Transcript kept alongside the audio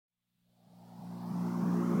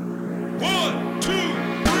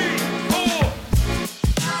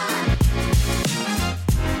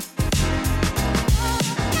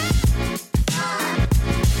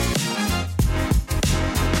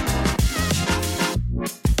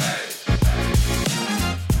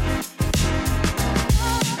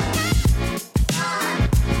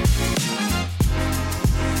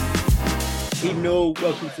all.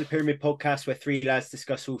 Welcome to the Pyramid Podcast, where three lads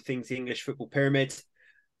discuss all things the English football pyramid.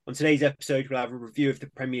 On today's episode, we'll have a review of the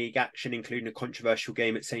Premier League action, including a controversial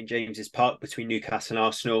game at St James's Park between Newcastle and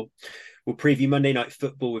Arsenal. We'll preview Monday Night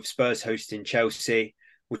Football with Spurs hosting Chelsea.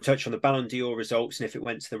 We'll touch on the Balon D'or results and if it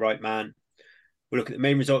went to the right man. We'll look at the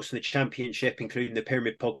main results from the Championship, including the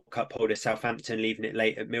Pyramid Cup holder Southampton leaving it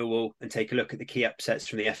late at Millwall, and take a look at the key upsets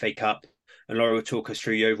from the FA Cup. And Laura will talk us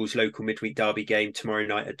through Yeovil's local midweek derby game tomorrow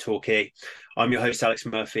night at Torquay. I'm your host, Alex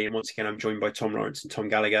Murphy, and once again, I'm joined by Tom Lawrence and Tom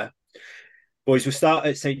Gallagher. Boys, we'll start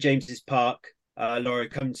at St James's Park. Laura,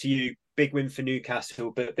 come to you. Big win for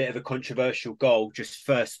Newcastle, but a bit of a controversial goal. Just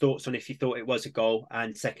first thoughts on if you thought it was a goal,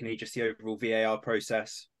 and secondly, just the overall VAR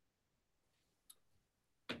process.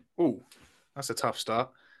 Oh, that's a tough start.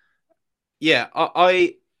 Yeah,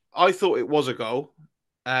 I thought it was a goal.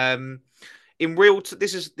 In real,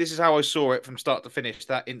 this is how I saw it from start to finish.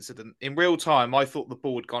 That incident in real time, I thought the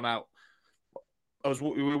ball had gone out.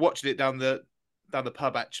 We were watching it down the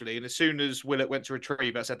pub actually, and as soon as Willett went to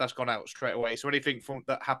retrieve it, I said that's gone out straight away. So anything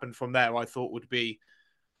that happened from there, I thought would be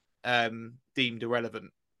deemed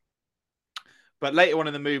irrelevant. But later on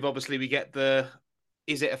in the move, obviously we get the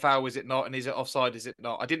is it a foul, is it not, and is it offside, is it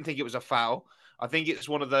not? I didn't think it was a foul. I think it's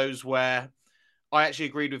one of those where I actually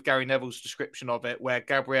agreed with Gary Neville's description of it, where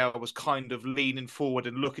Gabriel was kind of leaning forward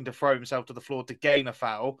and looking to throw himself to the floor to gain a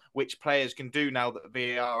foul, which players can do now that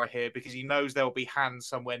the VAR are here, because he knows there'll be hands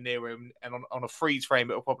somewhere near him, and on a freeze frame,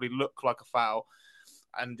 it'll probably look like a foul,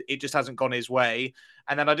 and it just hasn't gone his way.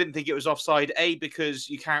 And then I didn't think it was offside, A, because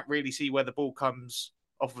you can't really see where the ball comes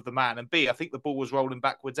off of the man, and B, I think the ball was rolling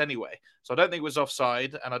backwards anyway. So I don't think it was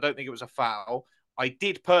offside, and I don't think it was a foul. I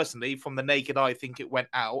did personally, from the naked eye, think it went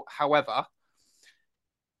out. However,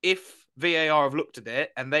 if VAR have looked at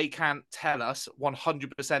it and they can't tell us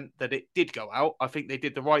 100% that it did go out, I think they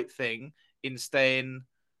did the right thing in staying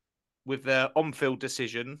with their on-field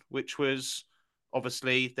decision, which was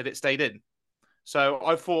obviously that it stayed in. So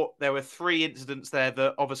I thought there were three incidents there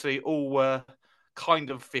that obviously all were kind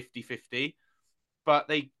of 50-50, but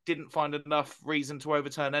they didn't find enough reason to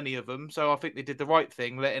overturn any of them. So I think they did the right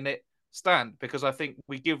thing, letting it stand, because I think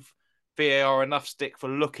we give VAR enough stick for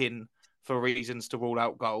looking for reasons to rule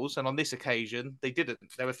out goals. And on this occasion, they didn't.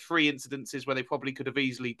 There were three incidences where they probably could have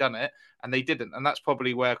easily done it, and they didn't. And that's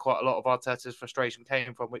probably where quite a lot of Arteta's frustration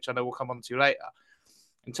came from, which I know we'll come on to later.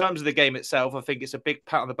 In terms of the game itself, I think it's a big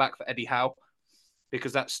pat on the back for Eddie Howe,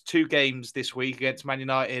 because that's two games this week against Man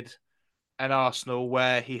United and Arsenal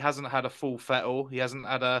where he hasn't had a full fettle. He hasn't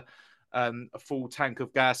had a full tank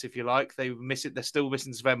of gas, if you like. They're still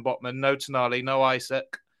missing Sven Botman, no Tonali, no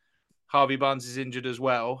Isaac. Harvey Barnes is injured as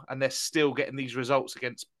well, and they're still getting these results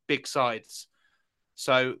against big sides.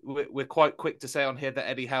 So we're quite quick to say on here that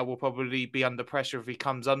Eddie Howe will probably be under pressure if he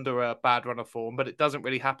comes under a bad run of form, but it doesn't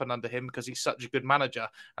really happen under him because he's such a good manager.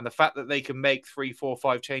 And the fact that they can make 3, 4,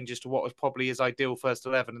 5 changes to what was probably his ideal first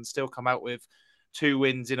 11 and still come out with 2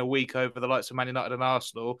 wins in a week over the likes of Man United and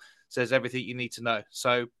Arsenal says everything you need to know.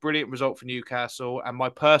 So brilliant result for Newcastle. And my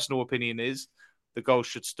personal opinion is the goal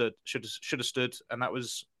should have stood, and that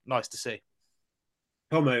was nice to see.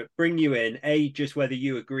 Tomo, bring you in. Just whether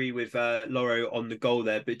you agree with Loro on the goal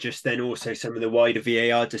there, but just then also some of the wider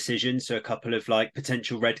VAR decisions. So a couple of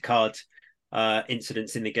potential red card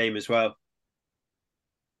incidents in the game as well.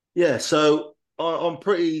 Yeah, so I'm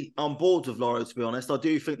pretty on board with Loro, to be honest. I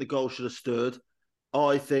do think the goal should have stood.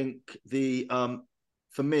 I think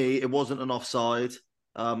for me, it wasn't an offside,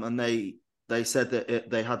 and they said that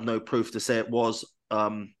they had no proof to say it was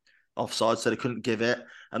offside, so they couldn't give it.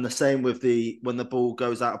 And the same with when the ball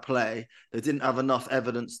goes out of play, they didn't have enough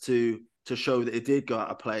evidence to show that it did go out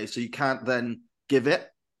of play, so you can't then give it.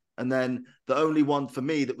 And then the only one for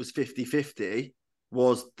me that was 50-50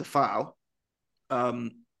 was the foul.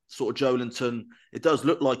 Sort of Joelinton, it does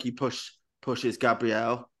look like he pushes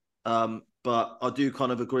Gabriel, but I do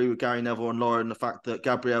kind of agree with Gary Neville and Laura in the fact that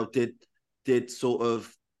Gabriel did sort of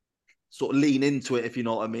lean into it, if you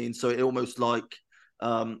know what I mean. So it almost like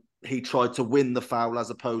he tried to win the foul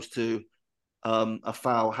as opposed to a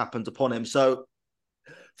foul happened upon him. So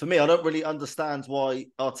for me, I don't really understand why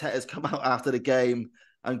Arteta's come out after the game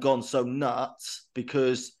and gone so nuts,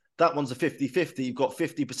 because that one's a 50-50. You've got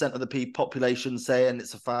 50% of the population saying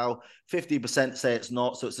it's a foul, 50% say it's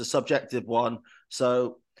not. So it's a subjective one.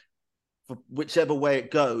 So for whichever way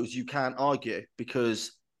it goes, you can't argue,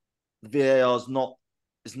 because VAR is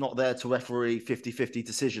not there to referee 50-50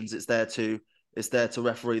 decisions. It's there to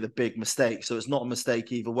referee the big mistake. So it's not a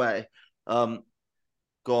mistake either way. Go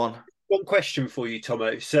on. One question for you,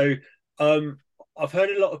 Tomo. So I've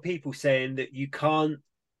heard a lot of people saying that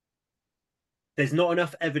there's not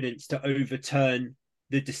enough evidence to overturn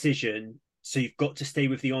the decision so you've got to stay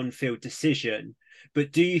with the on-field decision.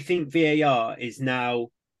 But do you think VAR is now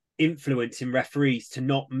influencing referees to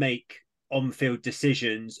not make on-field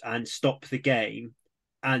decisions and stop the game?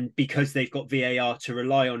 And because they've got VAR to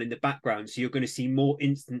rely on in the background, so you're going to see more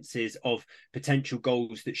instances of potential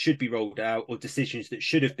goals that should be rolled out or decisions that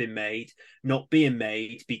should have been made not being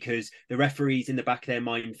made, because the referees in the back of their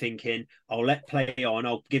mind thinking, I'll let play on,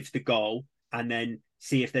 I'll give the goal, and then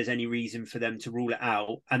see if there's any reason for them to rule it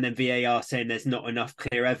out. And then VAR saying there's not enough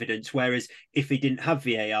clear evidence. Whereas if we didn't have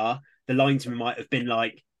VAR, the linesman might have been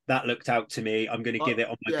like, that looked out to me, I'm going to give it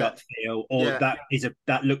on my gut feel, or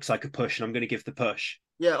that looks like a push and I'm going to give the push.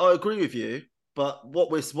 Yeah, I agree with you. But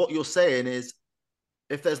what you're saying is,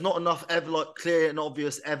 if there's not enough clear and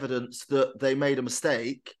obvious evidence that they made a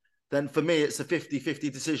mistake, then for me it's a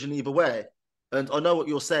 50-50 decision either way. And I know what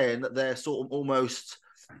you're saying, that they're sort of almost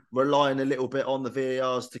relying a little bit on the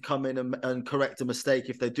VARs to come in and correct a mistake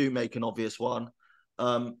if they do make an obvious one.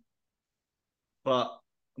 But I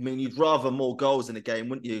mean, you'd rather more goals in a game,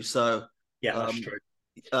 wouldn't you? So yeah, that's true.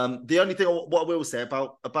 The only thing what I will say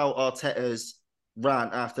about Arteta's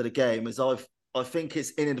rant after the game is I think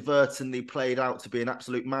it's inadvertently played out to be an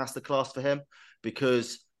absolute masterclass for him,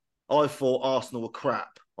 because I thought Arsenal were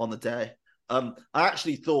crap on the day. I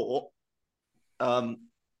actually thought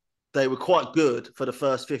they were quite good for the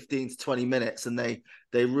first 15 to 20 minutes, and they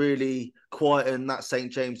really quietened that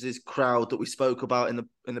St. James's crowd that we spoke about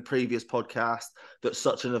in the previous podcast. That's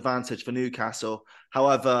such an advantage for Newcastle.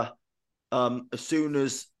 However, as soon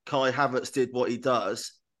as Kai Havertz did what he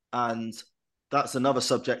does, and that's another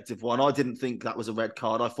subjective one, I didn't think that was a red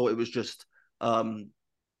card. I thought it was just a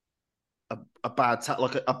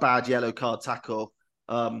bad yellow card tackle.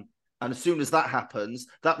 And as soon as that happens,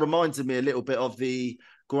 that reminded me a little bit of the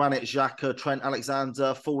Granit Xhaka, Trent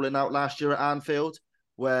Alexander falling out last year at Anfield,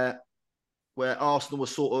 where Arsenal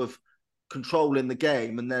was sort of controlling the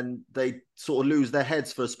game, and then they sort of lose their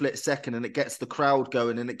heads for a split second, and it gets the crowd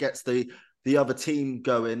going, and it gets the other team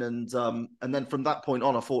going, and then from that point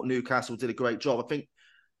on, I thought Newcastle did a great job. I think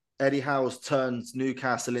Eddie Howe's turned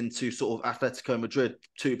Newcastle into sort of Atletico Madrid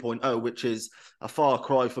 2.0, which is a far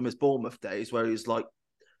cry from his Bournemouth days, where he's like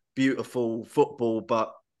beautiful football,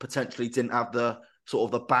 but potentially didn't have the sort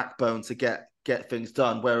of the backbone to get things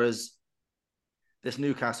done. Whereas this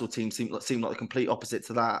Newcastle team seemed like the complete opposite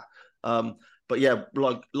to that. But yeah,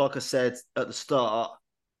 like I said at the start,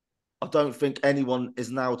 I don't think anyone is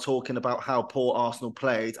now talking about how poor Arsenal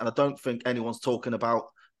played, and I don't think anyone's talking about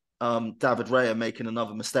David Raya making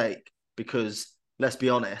another mistake, because let's be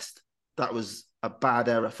honest, that was a bad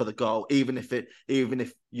error for the goal. Even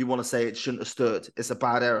if you want to say it shouldn't have stood, it's a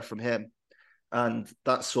bad error from him, and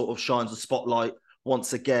that sort of shines a spotlight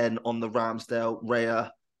once again on the Ramsdale Raya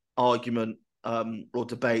argument or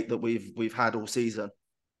debate that we've had all season.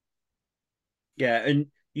 Yeah, and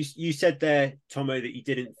you said there, Tomo, that you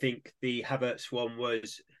didn't think the Havertz one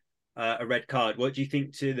was a red card. What do you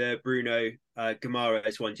think to the Bruno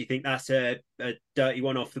Guimaraes one? Do you think that's a dirty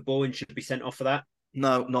one off the ball and should be sent off for that?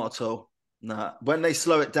 No, not at all. No. When they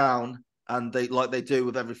slow it down, and they do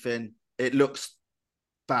with everything, it looks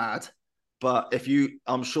bad. But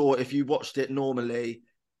I'm sure if you watched it normally,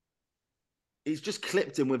 he's just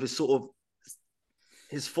clipped him with his sort of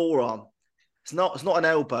his forearm. It's not an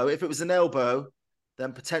elbow. If it was an elbow,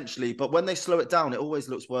 then potentially. But when they slow it down, it always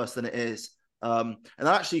looks worse than it is. And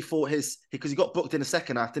I actually thought because he got booked in the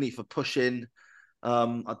second half, didn't he, for pushing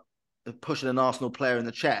an Arsenal player in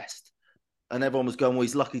the chest. And everyone was going, well,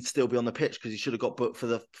 he's lucky to still be on the pitch because he should have got booked for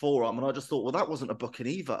the forearm. And I just thought, well, that wasn't a booking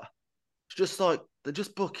either. It's just like they're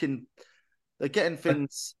just booking. They're getting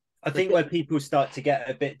things. I think where people start to get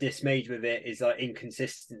a bit dismayed with it is like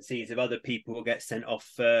inconsistencies of other people who get sent off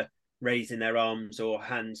for raising their arms or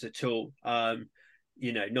hands at all.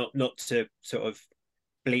 Not to sort of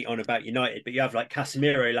bleat on about United, but you have like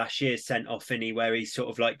Casemiro last year sent off where he sort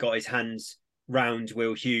of like got his hands round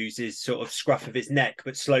Will Hughes' sort of scruff of his neck,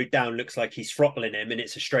 but slowed down, looks like he's throttling him, and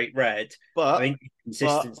it's a straight red. But I think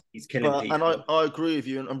consistency is killing people. And I agree with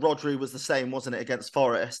you. And Rodri was the same, wasn't it, against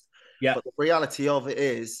Forest? Yeah. But the reality of it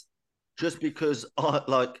is, just because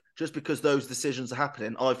those decisions are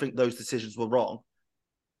happening, I think those decisions were wrong.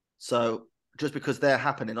 So just because they're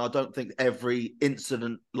happening, I don't think every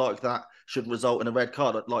incident like that should result in a red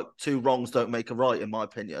card. Like, two wrongs don't make a right, in my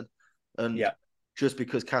opinion. And just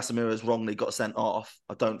because Casemiro's wrongly got sent off,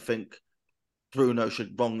 I don't think Bruno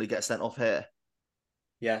should wrongly get sent off here.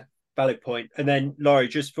 Yeah, valid point. And then, Laurie,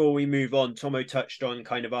 just before we move on, Tomo touched on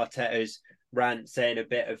kind of Arteta's rant, saying a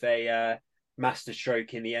bit of a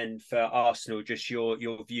masterstroke in the end for Arsenal. Just your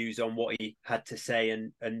views on what he had to say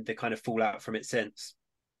and the kind of fallout from it since.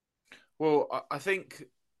 Well, I think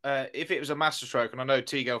if it was a masterstroke, and I know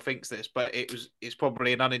Tegel thinks this, but it's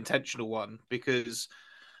probably an unintentional one, because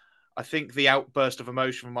I think the outburst of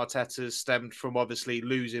emotion from Arteta stemmed from obviously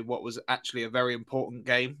losing what was actually a very important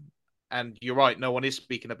game. And you're right, no one is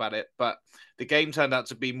speaking about it, but the game turned out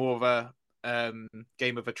to be more of a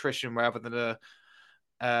game of attrition rather than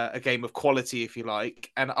a game of quality, if you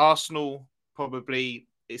like. And Arsenal probably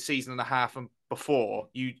a season and a half and before,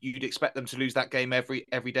 you'd expect them to lose that game every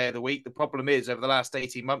day of the week. The problem is, over the last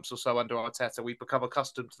 18 months or so under Arteta, we've become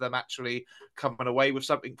accustomed to them actually coming away with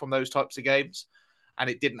something from those types of games, and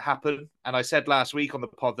it didn't happen. And I said last week on the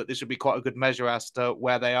pod that this would be quite a good measure as to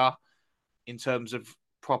where they are in terms of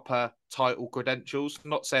proper title credentials.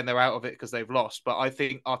 Not saying they're out of it because they've lost, but I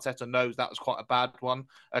think Arteta knows that was quite a bad one.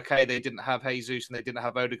 Okay, they didn't have Jesus and they didn't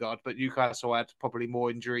have Odegaard, but Newcastle had probably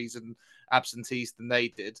more injuries and absentees than they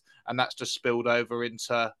did, and that's just spilled over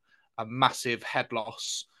into a massive head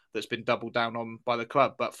loss that's been doubled down on by the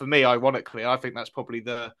club. But for me, ironically, I think that's probably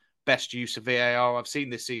the best use of VAR I've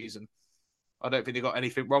seen this season. I don't think they got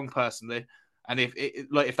anything wrong personally. And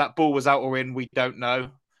if that ball was out or in, we don't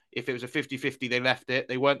know. If it was a 50-50, they left it.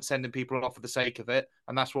 They weren't sending people off for the sake of it.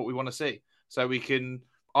 And that's what we want to see. So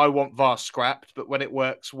I want VAR scrapped, but when it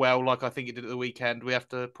works well, like I think it did at the weekend, we have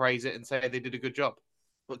to praise it and say they did a good job.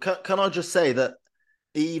 But can I just say that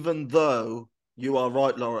even though you are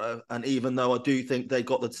right, Laura, and even though I do think they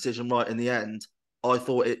got the decision right in the end, I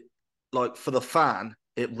thought it, like, for the fan,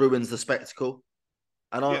 it ruins the spectacle.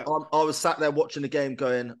 And I was sat there watching the game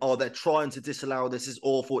going, oh, they're trying to disallow this. Is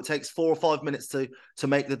awful. It takes 4 or 5 minutes to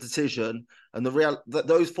make the decision. And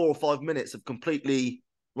those 4 or 5 minutes have completely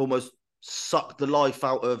almost sucked the life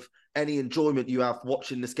out of any enjoyment you have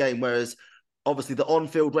watching this game. Whereas obviously the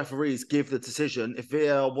on-field referees give the decision. If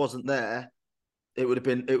VAR wasn't there, it would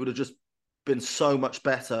have just been so much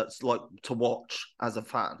better, like, to watch as a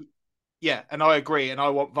fan. Yeah, and I agree, and I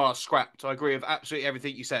want VAR scrapped. I agree with absolutely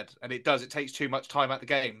everything you said, and it takes too much time out the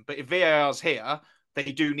game. But if VAR's here,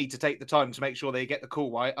 they do need to take the time to make sure they get the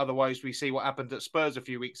call right. Otherwise, we see what happened at Spurs a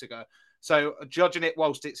few weeks ago. So judging it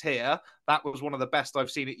whilst it's here, that was one of the best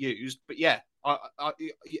I've seen it used. But yeah,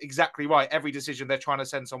 exactly right. Every decision they're trying to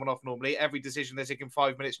send someone off normally. Every decision they're taking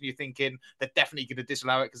 5 minutes and you're thinking they're definitely going to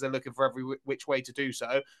disallow it because they're looking for every which way to do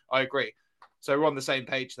so. I agree. So we're on the same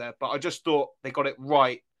page there. But I just thought they got it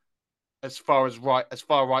right as far right as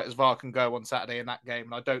VAR can go on Saturday in that game.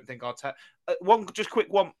 And I don't think Arteta...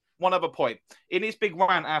 One other point. In his big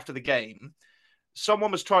rant after the game,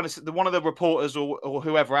 someone was trying to... One of the reporters or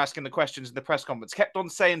whoever asking the questions in the press conference kept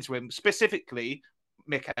on saying to him, specifically,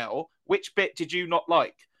 Mikel, which bit did you not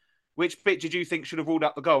like? Which bit did you think should have ruled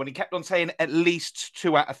out the goal? And he kept on saying at least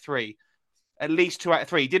 2 out of 3. At least 2 out of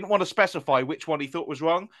 3. He didn't want to specify which one he thought was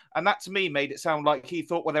wrong. And that to me made it sound like he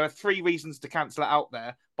thought, well, there are 3 reasons to cancel it out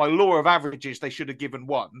there. By law of averages, they should have given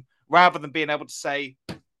 1, rather than being able to say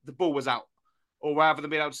the ball was out. Or rather than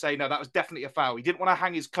being able to say, no, that was definitely a foul. He didn't want to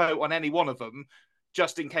hang his coat on any one of them,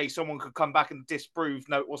 just in case someone could come back and disprove,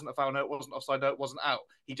 no, it wasn't a foul, no, it wasn't offside, no, it wasn't out.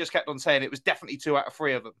 He just kept on saying it was definitely 2 out of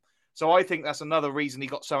 3 of them. So I think that's another reason he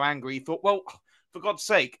got so angry. He thought, well, for God's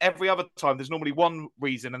sake, every other time there's normally 1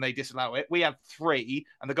 reason and they disallow it. We had 3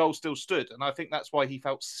 and the goal still stood. And I think that's why he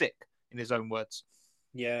felt sick, in his own words.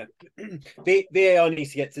 Yeah. VAR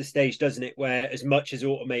needs to get to the stage, doesn't it, where as much as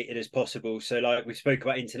automated as possible. So, like, we spoke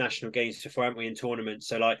about international games before, haven't we, in tournaments?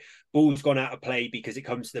 So, like, ball's gone out of play because it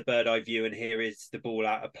comes to the bird eye view and here is the ball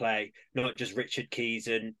out of play. Not just Richard Keys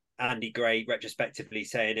and Andy Gray retrospectively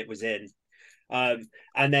saying it was in.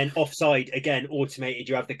 And then offside, again, automated.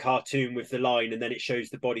 You have the cartoon with the line and then it shows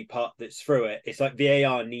the body part that's through it. It's like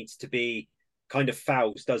VAR needs to be kind of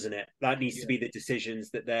fouls, doesn't it? That needs to be the decisions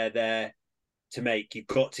that they're there to make. You've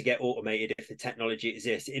got to get automated if the technology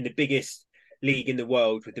exists. In the biggest league in the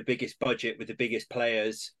world, with the biggest budget, with the biggest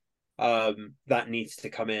players, that needs to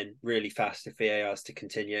come in really fast if VAR is to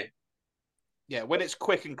continue. Yeah, when it's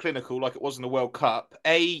quick and clinical, like it was in the World Cup,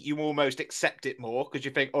 you almost accept it more because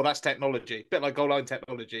you think, oh, that's technology. A bit like goal line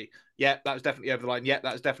technology. Yeah, that was definitely over the line. Yeah,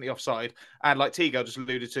 that was definitely offside. And like Tegel just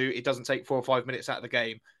alluded to, it doesn't take 4 or 5 minutes out of the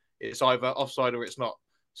game. It's either offside or it's not.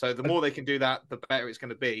 So the more they can do that, the better it's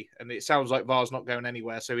going to be. And it sounds like VAR's not going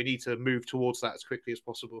anywhere, so we need to move towards that as quickly as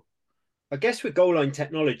possible. I guess with goal line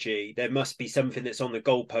technology, there must be something that's on the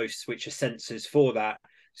goalposts which are sensors for that.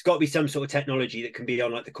 It's got to be some sort of technology that can be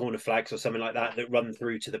on like the corner flags or something like that run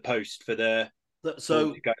through to the post for the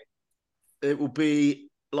so to go. It will be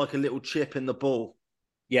like a little chip in the ball.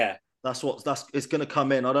 Yeah. It's going to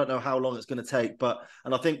come in. I don't know how long it's going to take,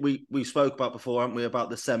 and I think we spoke about before, haven't we, about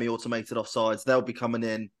the semi-automated offsides. They'll be coming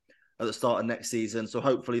in at the start of next season. So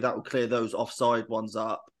hopefully that will clear those offside ones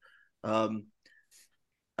up. And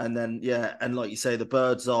And then, yeah, and like you say, the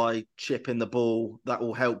bird's eye chip in the ball, that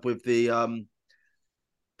will help with the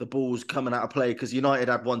balls coming out of play, because United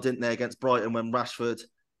had one, didn't they, against Brighton when Rashford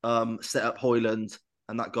set up Højlund,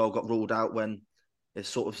 and that goal got ruled out when it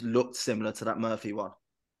sort of looked similar to that Murphy one.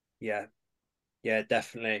 Yeah, yeah,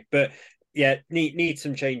 definitely. But yeah, need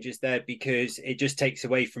some changes there, because it just takes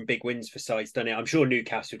away from big wins for sides, doesn't it? I'm sure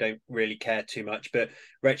Newcastle don't really care too much, but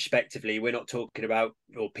retrospectively, we're not talking about,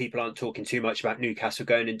 or people aren't talking too much about Newcastle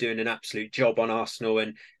going and doing an absolute job on Arsenal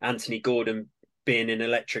and Anthony Gordon being in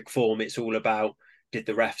electric form. It's all about, did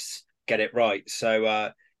the refs get it right?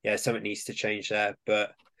 So yeah, something needs to change there,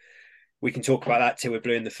 but we can talk about that till we're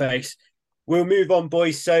blue in the face. We'll move on,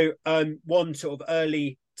 boys. So one sort of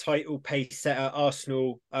early title pace setter,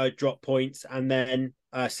 Arsenal drop points, and then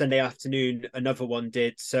Sunday afternoon another one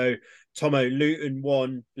did. So Tomo, Luton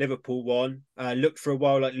won, Liverpool won. Looked for a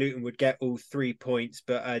while like Luton would get all 3 points,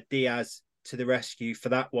 but Diaz to the rescue for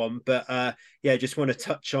that one. But yeah, just want to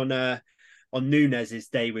touch on Nunez's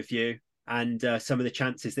day with you and some of the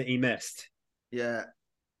chances that he missed. Yeah,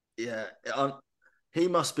 yeah. He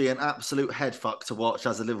must be an absolute head fuck to watch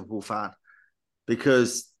as a Liverpool fan,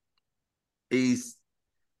 because he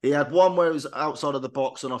had one where it was outside of the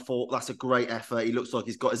box, and I thought that's a great effort. He looks like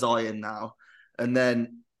he's got his eye in now. And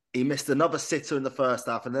then he missed another sitter in the first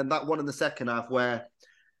half, and then that one in the second half where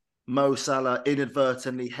Mo Salah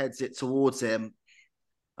inadvertently heads it towards him.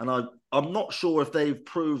 And I'm not sure if they've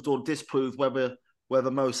proved or disproved whether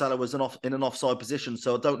Mo Salah was in an offside position,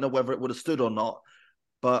 so I don't know whether it would have stood or not.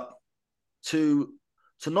 But to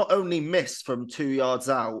not only miss from 2 yards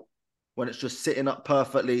out when it's just sitting up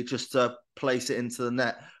perfectly just to place it into the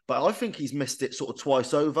net, but I think he's missed it sort of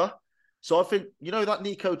twice over. So I think, that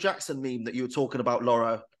Nico Jackson meme that you were talking about,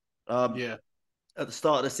 Loro, Yeah. at the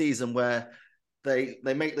start of the season, where they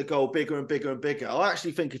make the goal bigger and bigger and bigger. I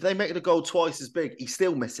actually think if they make the goal twice as big, he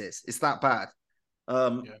still misses. It's that bad.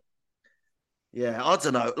 Yeah, I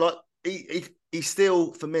don't know. Like he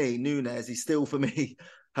still, for me, Nunez, he still for me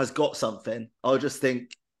has got something. I just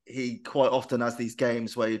think he quite often has these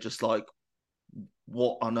games where you're just like,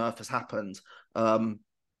 what on earth has happened?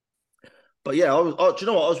 But yeah, do you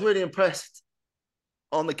know what? I was really impressed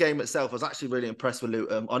on the game itself. I was actually really impressed with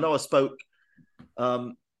Luton. I know I spoke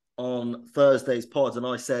on Thursday's pod, and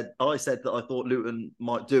I said that I thought Luton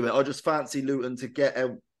might do it. I just fancy Luton to get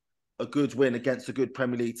a good win against a good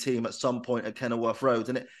Premier League team at some point at Kenilworth Road,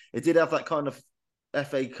 and it did have that kind of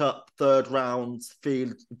FA Cup third round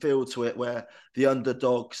feel to it, where the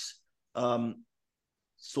underdogs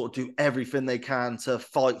sort of do everything they can to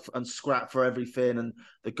fight and scrap for everything, and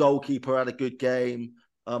the goalkeeper had a good game.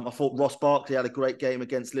 I thought Ross Barkley had a great game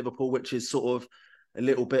against Liverpool, which is sort of a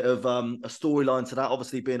little bit of a storyline to that,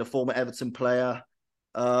 obviously being a former Everton player.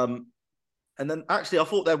 And then actually, I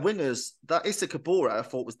thought their wingers, that Issa Kabora, I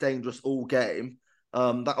thought was dangerous all game.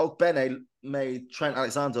 That Ogbene made Trent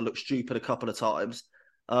Alexander look stupid a couple of times.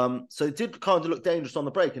 So it did kind of look dangerous on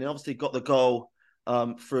the break, and he obviously got the goal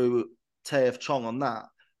through Taev Chong on that.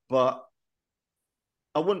 But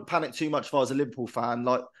I wouldn't panic too much if I was a Liverpool fan.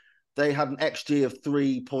 Like, they had an XG of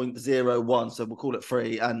 3.01, so we'll call it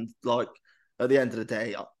 3. And like at the end of the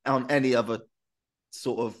day, on any other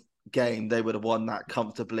sort of game, they would have won that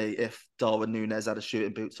comfortably if Darwin Núñez had a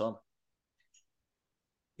shooting boots on.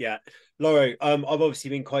 Yeah, Lauro, I've obviously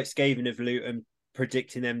been quite scathing of Luton,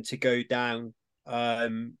 predicting them to go down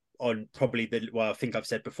on probably I think I've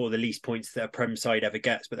said before, the least points that a Prem side ever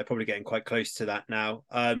gets, but they're probably getting quite close to that now.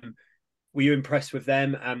 Were you impressed with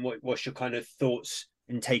them, and what's your kind of thoughts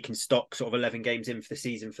in taking stock sort of 11 games in for the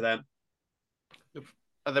season for them?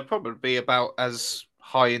 They'll probably be about as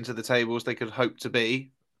high into the table as they could hope to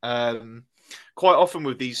be. Quite often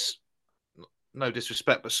with these, no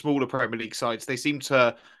disrespect, but smaller Premier League sides, they seem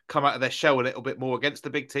to come out of their shell a little bit more against the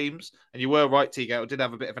big teams. And you were right, Tigo, it did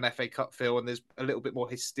have a bit of an FA Cup feel, and there's a little bit more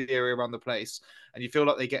hysteria around the place. And you feel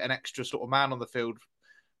like they get an extra sort of man on the field,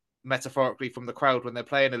 metaphorically, from the crowd when they're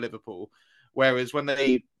playing a Liverpool. Whereas when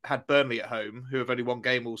they had Burnley at home, who have only won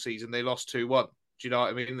game all season, they lost 2-1. Do you know what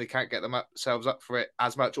I mean? They can't get themselves up for it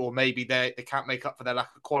as much, or maybe they can't make up for their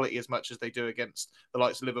lack of quality as much as they do against the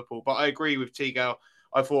likes of Liverpool. But I agree with Tigo.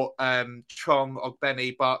 I thought Chong,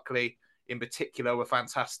 Ogbene, Barkley in particular were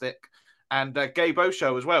fantastic. And Gabe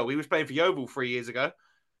Osho as well. He was playing for Yeovil 3 years ago.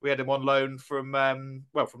 We had him on loan from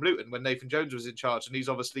Luton when Nathan Jones was in charge. And he's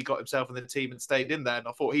obviously got himself in the team and stayed in there. And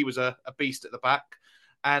I thought he was a beast at the back.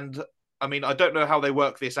 And I mean, I don't know how they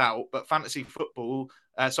work this out, but fantasy Premier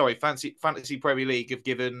League have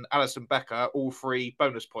given Alisson Becker all 3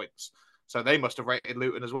 bonus points. So they must have rated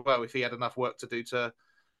Luton as well if he had enough work to do to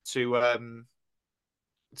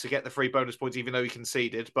to get the 3 bonus points, even though he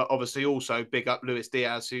conceded. But obviously also big up Luis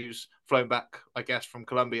Diaz, who's flown back, I guess, from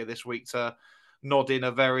Colombia this week to nod in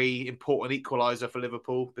a very important equaliser for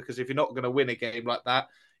Liverpool. Because if you're not going to win a game like that,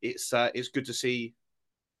 it's good to see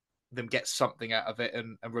them get something out of it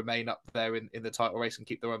and remain up there in the title race and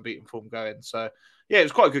keep their unbeaten form going. So, yeah, it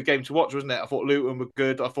was quite a good game to watch, wasn't it? I thought Luton were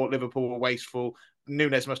good. I thought Liverpool were wasteful.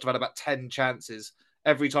 Nunes must have had about 10 chances.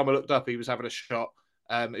 Every time I looked up, he was having a shot.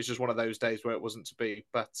 It's just one of those days where it wasn't to be.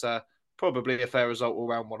 But probably a fair result all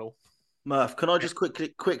round 1-1. Murph, can I just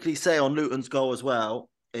quickly say on Luton's goal as well,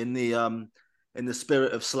 in the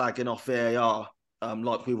spirit of slagging off VAR,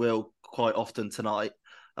 like we will quite often tonight.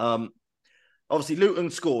 Obviously, Luton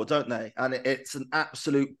scored, don't they? And it's an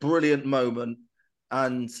absolute brilliant moment.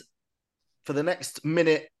 And for the next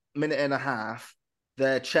minute and a half,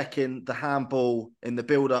 they're checking the handball in the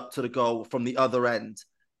build-up to the goal from the other end.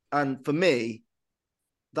 And for me,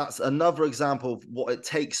 that's another example of what it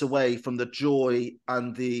takes away from the joy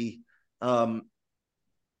and the sort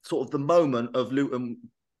of the moment of Luton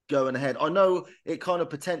going ahead. I know it kind of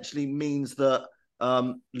potentially means that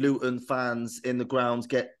Luton fans in the grounds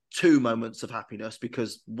get 2 moments of happiness,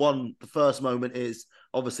 because the first moment is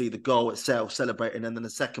obviously the goal itself, celebrating, and then the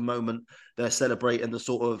second moment they're celebrating the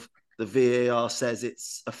sort of the VAR says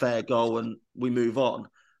it's a fair goal and we move on.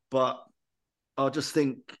 But I just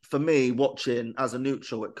think for me, watching as a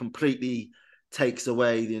neutral, it completely takes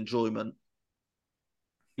away the enjoyment.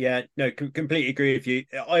 Yeah, no, completely agree with you.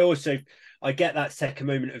 I get that second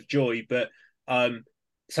moment of joy, but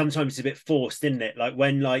sometimes it's a bit forced, isn't it? Like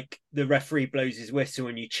when the referee blows his whistle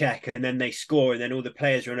and you check and then they score and then all the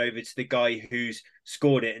players run over to the guy who's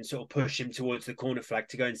scored it and sort of push him towards the corner flag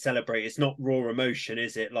to go and celebrate. It's not raw emotion,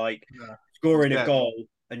 is it? Like scoring a goal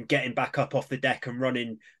and getting back up off the deck and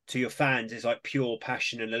running to your fans is like pure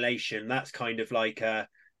passion and elation. That's kind of like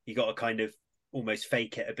you got to kind of almost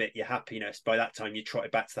fake it a bit, your happiness. By that time you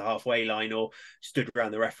trotted back to the halfway line or stood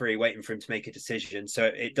around the referee waiting for him to make a decision. So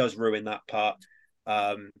it does ruin that part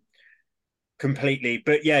completely.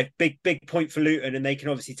 But yeah, big point for Luton, and they can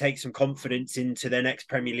obviously take some confidence into their next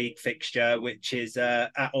Premier League fixture, which is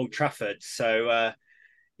at Old Trafford. So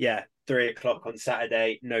yeah, 3:00 on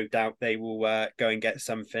Saturday. No doubt they will go and get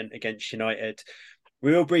something against United.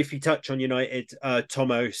 We will briefly touch on United,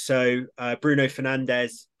 Tomo. So Bruno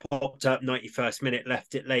Fernandes popped up 91st minute,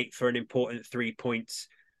 left it late for an important 3 points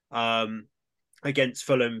against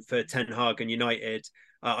Fulham for Ten Hag and United.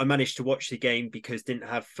 I managed to watch the game because didn't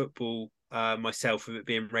have football myself with it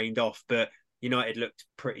being rained off, but United looked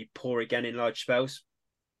pretty poor again in large spells.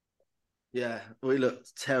 Yeah, we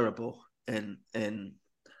looked terrible in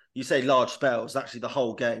you say large spells, actually the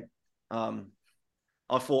whole game.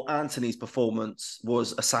 I thought Anthony's performance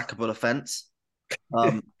was a sackable offence.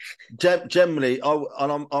 Generally,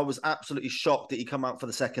 I was absolutely shocked that he come out for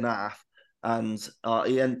the second half, and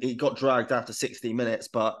he got dragged after 60 minutes.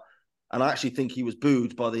 And I actually think he was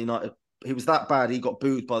booed by the United. He was that bad. He got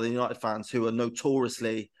booed by the United fans, who are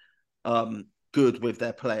notoriously good with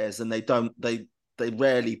their players, and they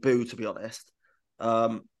rarely boo, to be honest.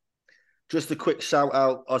 Just a quick shout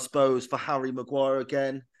out, I suppose, for Harry Maguire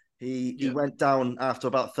again. He went down after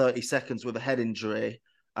about 30 seconds with a head injury.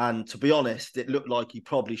 And to be honest, it looked like he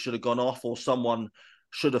probably should have gone off, or someone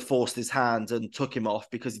should have forced his hand and took him off,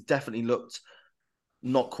 because he definitely looked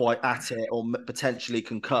not quite at it or potentially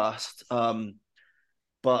concussed.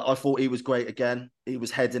 But I thought he was great again. He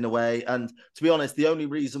was heading away. And to be honest, the only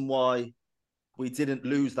reason why we didn't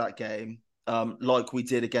lose that game, like we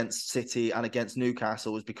did against City and against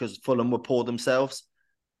Newcastle, was because Fulham were poor themselves.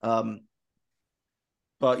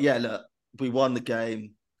 But yeah, look, we won the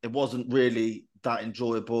game. It wasn't really that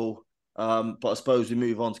enjoyable. But I suppose we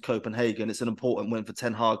move on to Copenhagen. It's an important win for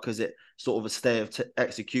Ten Hag because it's sort of a stay of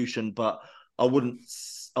execution. But I wouldn't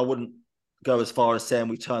go as far as saying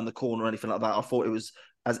we turned the corner or anything like that. I thought it was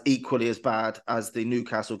as equally as bad as the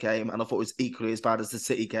Newcastle game, and I thought it was equally as bad as the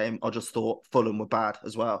City game. I just thought Fulham were bad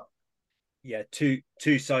as well. Yeah, two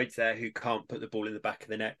sides there who can't put the ball in the back of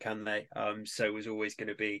the net, can they? So it was always going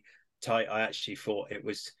to be tight. I actually thought it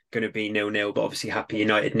was going to be 0-0, but obviously happy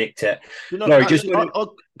United nicked it. Laurie,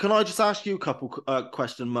 can I just ask you a couple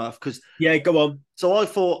questions, Murph? Because yeah, go on. So I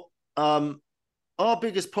thought our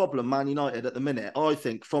biggest problem, Man United, at the minute, I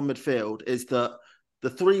think, from midfield, is that the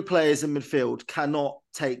 3 players in midfield cannot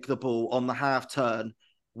take the ball on the half turn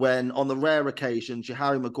when, on the rare occasions, your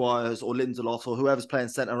Harry Maguire's or Lindelof or whoever's playing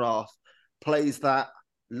centre half plays that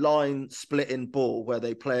line splitting ball where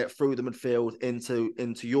they play it through the midfield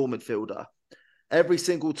into your midfielder. Every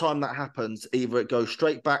single time that happens, either it goes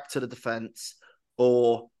straight back to the defence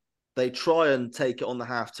or they try and take it on the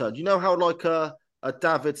half turn. You know how like a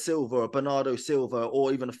David Silva, a Bernardo Silva,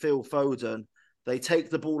 or even a Phil Foden, they take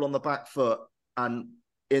the ball on the back foot, and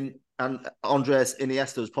Andres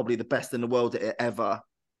Iniesta was probably the best in the world at it ever.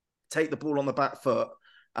 Take the ball on the back foot,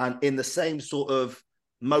 and in the same sort of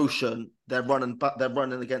motion, they're running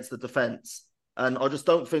against the defence. And I just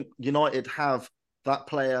don't think United have that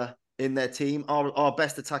player in their team. Our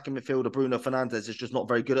best attacking midfielder, Bruno Fernandes, is just not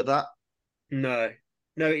very good at that. No,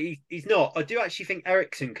 he's not. I do actually think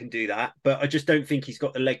Eriksen can do that, but I just don't think he's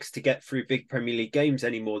got the legs to get through big Premier League games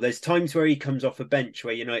anymore. There's times where he comes off a bench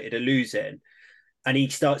where United are losing, and he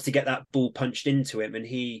starts to get that ball punched into him, and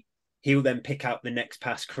he'll then pick out the next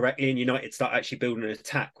pass correctly, and United start actually building an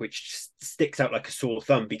attack, which sticks out like a sore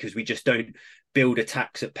thumb because we just don't build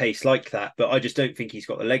attacks at pace like that. But I just don't think he's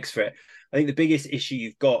got the legs for it. I think the biggest issue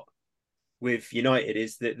you've got with United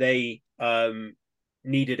is that they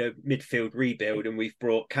needed a midfield rebuild, and we've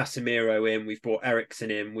brought Casemiro in, we've brought Eriksen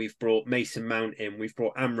in, we've brought Mason Mount in, we've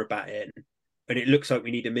brought Amrabat in, and it looks like we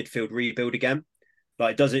need a midfield rebuild again.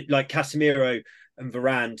 Like, does it, like Casemiro and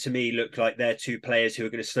Varane to me look like they're two players who are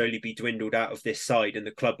going to slowly be dwindled out of this side, and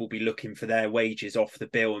the club will be looking for their wages off the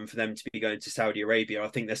bill and for them to be going to Saudi Arabia. I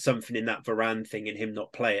think there's something in that Varane thing and him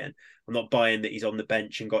not playing. I'm not buying that he's on the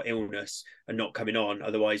bench and got illness and not coming on.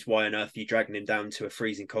 Otherwise, why on earth are you dragging him down to a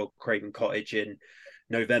freezing cold Craven Cottage in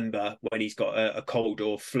November when he's got a cold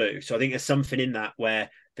or flu? So I think there's something in that where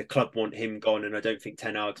the club want him gone, and I don't think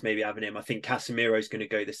Ten Hag's maybe having him. I think Casemiro's going to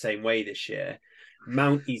go the same way this year.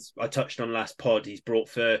 Mount, I touched on last pod, he's brought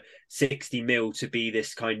for 60 mil to be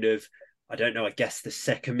this kind of, I don't know, I guess the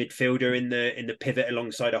second midfielder in the pivot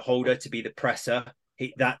alongside a holder to be the presser.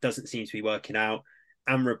 That doesn't seem to be working out.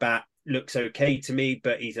 Amrabat looks okay to me,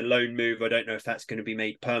 but he's a loan move. I don't know if that's going to be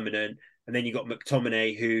made permanent. And then you got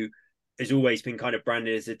McTominay, who has always been kind of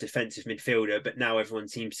branded as a defensive midfielder, but now everyone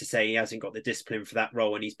seems to say he hasn't got the discipline for that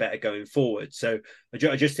role and he's better going forward. So I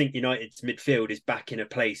just think United's midfield is back in a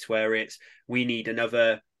place where we need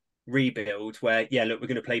another rebuild where, yeah, look, we're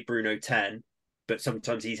going to play Bruno 10, but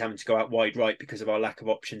sometimes he's having to go out wide right because of our lack of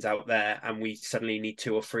options out there, and we suddenly need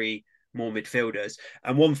 2 or 3 more midfielders.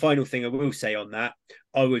 And one final thing I will say on that,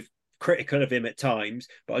 I was critical of him at times,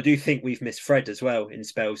 but I do think we've missed Fred as well in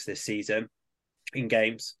spells this season in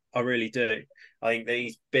games. I really do. I think that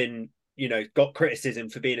he's been, got criticism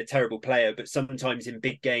for being a terrible player, but sometimes in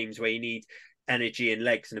big games where you need energy and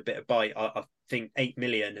legs and a bit of bite, I think 8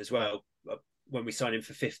 million as well, when we sign him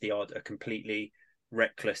for 50 odd, a completely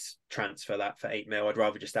reckless transfer that for 8 mil. I'd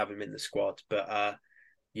rather just have him in the squad. But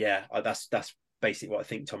that's basically what I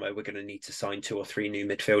think, Tomo. We're going to need to sign 2 or 3 new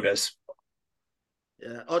midfielders.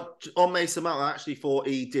 Yeah, on Mason Mount, I actually thought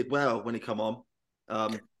he did well when he come on,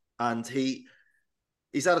 and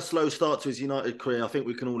he's had a slow start to his United career. I think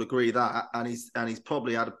we can all agree that, and he's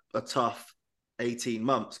probably had a tough 18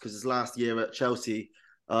 months because his last year at Chelsea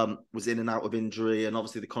was in and out of injury, and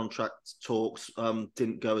obviously the contract talks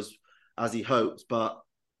didn't go as he hoped. But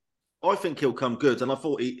I think he'll come good, and I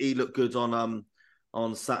thought he looked good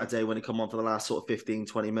on Saturday when he come on for the last sort of 15,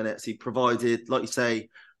 20 minutes. He provided, like you say,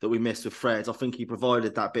 that we missed with Fred. I think he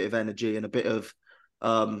provided that bit of energy and a bit of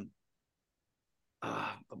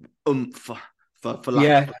oomph, for lack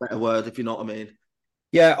of a better word, if you know what I mean.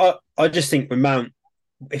 Yeah, I just think with Mount,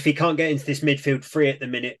 if he can't get into this midfield free at the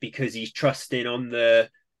minute because he's trusting on the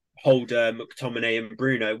holder, McTominay and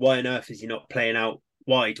Bruno, why on earth is he not playing out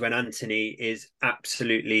wide when Anthony is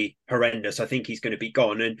absolutely horrendous? I think he's going to be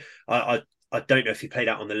gone. And I don't know if he played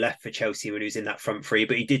out on the left for Chelsea when he was in that front three,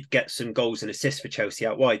 but he did get some goals and assists for Chelsea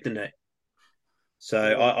out wide, didn't he?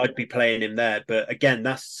 So I'd be playing him there. But again,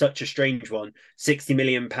 that's such a strange one. £60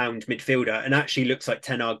 million midfielder, and actually looks like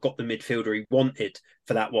Ten Hag got the midfielder he wanted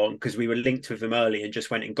for that one because we were linked with him early and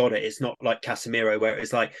just went and got it. It's not like Casemiro where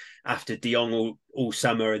it's like after De Jong all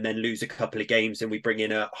summer and then lose a couple of games and we bring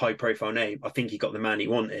in a high profile name. I think he got the man he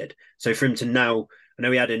wanted. So for him to now, I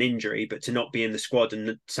know he had an injury, but to not be in the squad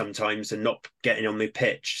and sometimes and not getting on the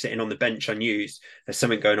pitch, sitting on the bench unused, there's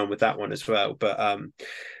something going on with that one as well.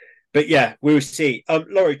 But yeah, we'll see.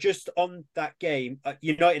 Laurie, just on that game,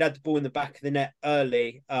 United had the ball in the back of the net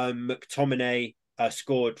early. McTominay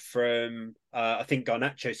scored from, I think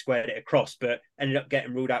Garnacho squared it across, but ended up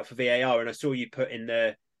getting ruled out for VAR. And I saw you put in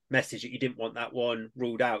the message that you didn't want that one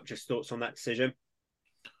ruled out. Just thoughts on that decision?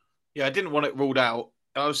 Yeah, I didn't want it ruled out.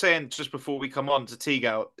 I was saying just before we come on to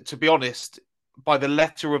Tigo, to be honest, by the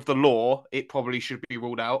letter of the law, it probably should be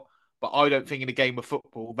ruled out. But I don't think in a game of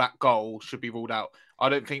football, that goal should be ruled out. I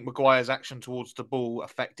don't think Maguire's action towards the ball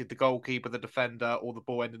affected the goalkeeper, the defender, or the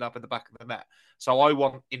ball ended up in the back of the net. So I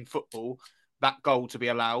want, in football, that goal to be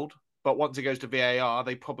allowed. But once it goes to VAR,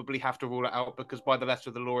 they probably have to rule it out because by the letter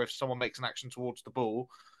of the law, if someone makes an action towards the ball,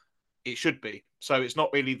 it should be. So it's not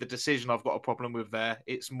really the decision I've got a problem with there.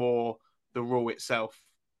 It's more the rule itself.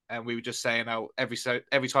 And we were just saying how every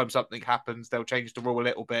time something happens, they'll change the rule a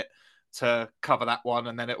little bit to cover that one,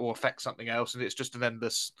 and then it will affect something else. And it's just an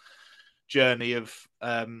endless journey of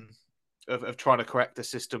trying to correct the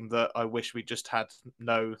system that I wish we just had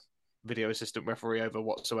no video assistant referee over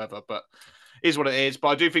whatsoever. But it is what it is.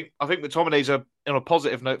 But I think McTominay's on a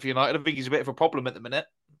positive note for United. I think he's a bit of a problem at the minute.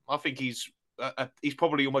 I think he's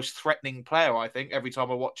probably almost threatening player. I think every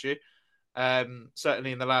time I watch you,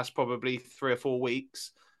 certainly in the last probably 3 or 4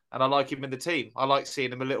 weeks, and I like him in the team. I like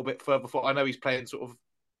seeing him a little bit further forward. I know he's playing sort of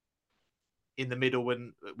in the middle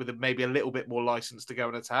and with maybe a little bit more license to go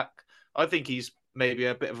and attack. I think he's maybe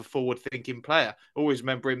a bit of a forward-thinking player. Always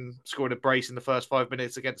remember him scoring a brace in the first 5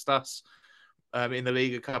 minutes against us in the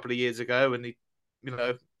league a couple of years ago, and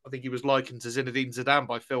I think he was likened to Zinedine Zidane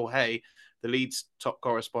by Phil Hay, the Leeds top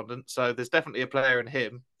correspondent. So there's definitely a player in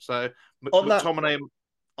him. So McTominay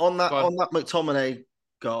on that McTominay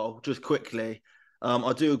goal, just quickly,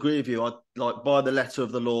 I do agree with you. I like by the letter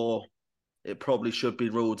of the law, it probably should be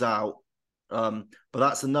ruled out. But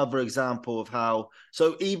that's another example of how.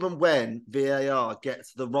 So even when VAR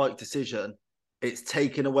gets the right decision, it's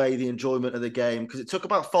taken away the enjoyment of the game because it took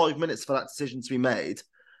about 5 minutes for that decision to be made.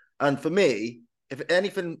 And for me, if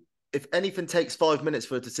anything takes 5 minutes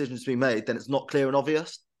for a decision to be made, then it's not clear and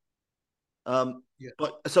obvious.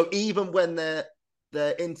 But so even when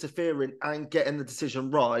they're interfering and getting the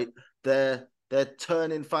decision right, they're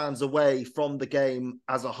turning fans away from the game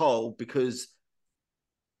as a whole because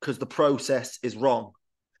the process is wrong.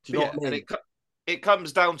 Do you know what I mean? And it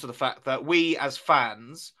comes down to the fact that we as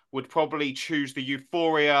fans would probably choose the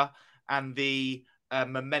euphoria and the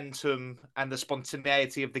momentum and the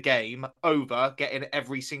spontaneity of the game over getting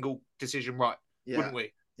every single decision right, wouldn't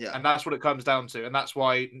we? Yeah. And that's what it comes down to. And that's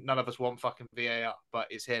why none of us want fucking VAR, but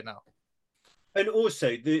it's here now. And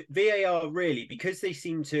also the VAR really, because they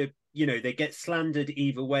seem to, they get slandered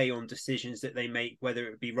either way on decisions that they make, whether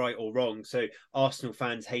it be right or wrong. So Arsenal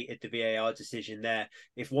fans hated the VAR decision there.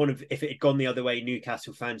 If it had gone the other way,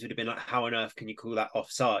 Newcastle fans would have been like, how on earth can you call that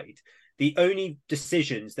offside? The only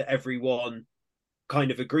decisions that everyone kind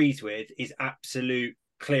of agrees with is absolute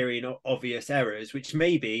clear and obvious errors, which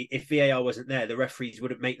maybe if VAR wasn't there, the referees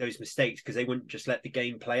wouldn't make those mistakes because they wouldn't just let the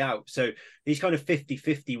game play out. So these kind of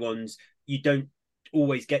 50-50 ones, you don't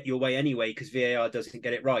always get your way anyway because VAR doesn't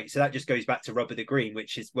get it right. So that just goes back to rubber the green,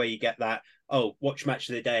 which is where you get that, watch match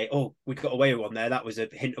of the day. Oh, we got away with one there. That was a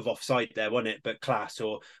hint of offside there, wasn't it? But class,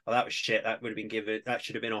 or that was shit. That would have been given. That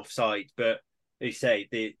should have been offside. But you say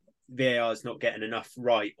the VAR is not getting enough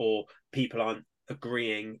right, or people aren't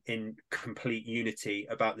agreeing in complete unity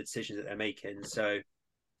about the decisions that they're making. So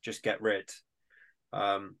just get rid.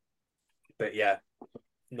 But yeah,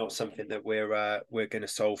 not something that we're going to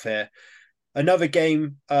solve here. Another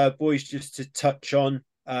game, boys, just to touch on.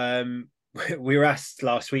 We were asked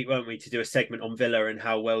last week, weren't we, to do a segment on Villa and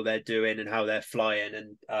how well they're doing and how they're flying,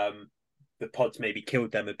 and the pods maybe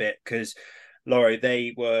killed them a bit because Lauro,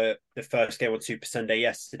 they were the first game on Super Sunday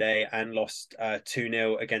yesterday and lost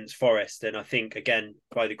 2-0 against Forest. And I think, again,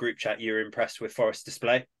 by the group chat, you were impressed with Forest's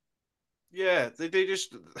display. Yeah, they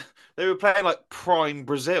were playing like prime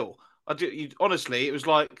Brazil. Honestly, it was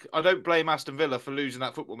like, I don't blame Aston Villa for losing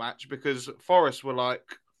that football match because Forest were like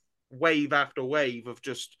wave after wave of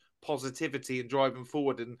just positivity and driving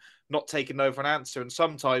forward and not taking no for an answer. And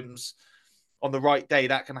sometimes on the right day,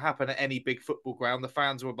 that can happen at any big football ground. The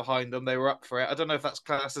fans were behind them. They were up for it. I don't know if that's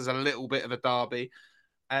classed as a little bit of a derby.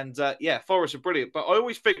 And Forest are brilliant. But I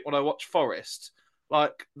always think when I watch Forest,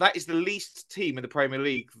 like that is the least team in the Premier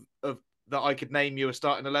League that I could name you a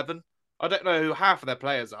starting 11. I don't know who half of their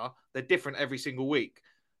players are. They're different every single week.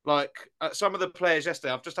 Like some of the players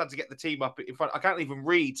yesterday, I've just had to get the team up in front. I can't even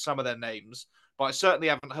read some of their names, but I certainly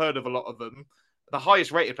haven't heard of a lot of them. The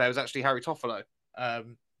highest rated player was actually Harry Toffolo,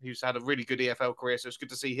 who's had a really good EFL career, so it's good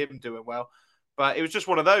to see him doing well. But it was just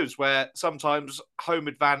one of those where sometimes home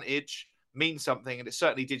advantage means something, and it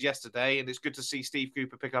certainly did yesterday. And it's good to see Steve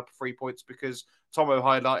Cooper pick up 3 points because Tomo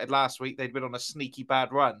highlighted last week they'd been on a sneaky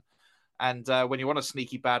bad run. And when you're on a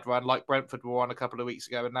sneaky bad run, like Brentford were on a couple of weeks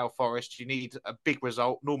ago, and now Forest, you need a big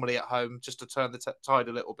result, normally at home, just to turn the tide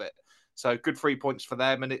a little bit. So good 3 points for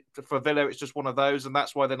them. And for Villa, it's just one of those, and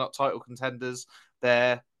that's why they're not title contenders.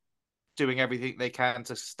 They're doing everything they can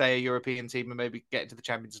to stay a European team and maybe get into the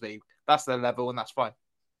Champions League. That's their level, and that's fine.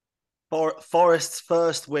 Forest's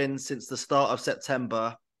first win since the start of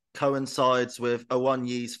September coincides with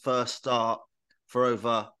Owanyi's first start for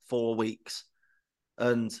over 4 weeks.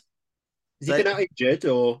 And has he been out injured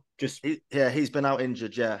or just? He's been out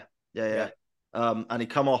injured, yeah. And he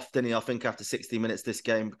come off, didn't he? I think after 60 minutes this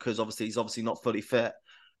game, because obviously he's not fully fit.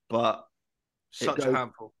 But such a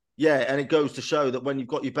handful. Yeah, and it goes to show that when you've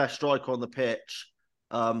got your best striker on the pitch,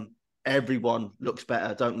 everyone looks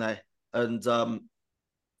better, don't they? And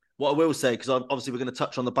what I will say, because obviously we're going to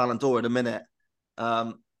touch on the Balon d'Or in a minute,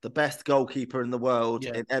 the best goalkeeper in the world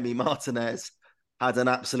in Emi Martinez had an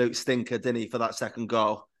absolute stinker, didn't he, for that second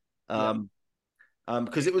goal?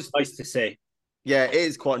 Because it was nice to see. Yeah, it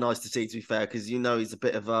is quite nice to see, to be fair, because he's a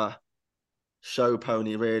bit of a show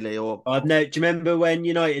pony, really. Or no, do you remember when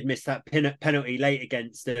United missed that penalty late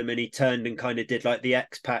against them, and he turned and kind of did like the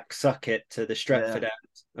X-Pac suck it to the Stretford end?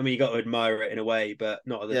 I mean, you got to admire it in a way, but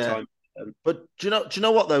not at the time. But do you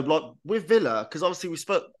know what though? Like with Villa, because obviously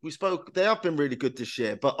we spoke. They have been really good this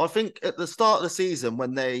year, but I think at the start of the season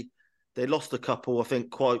when they lost a couple, I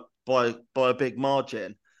think quite by a big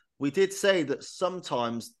margin, we did say that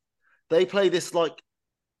sometimes they play this like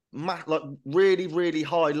really, really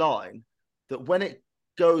high line that when it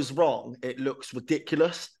goes wrong, it looks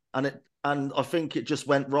ridiculous. And I think it just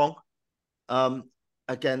went wrong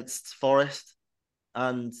against Forest.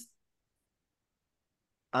 And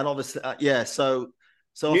obviously, so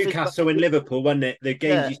Newcastle and Liverpool, wasn't it? The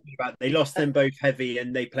games you speak about, they lost them both heavy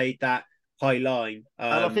and they played that high line.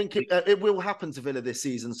 And I think it will happen to Villa this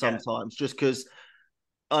season sometimes, just because,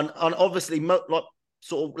 and obviously, like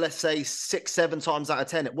sort of, let's say 6-7 times out of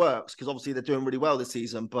 10 it works, because obviously they're doing really well this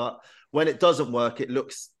season. But when it doesn't work, it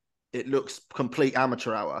looks complete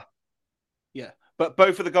amateur hour. Yeah, but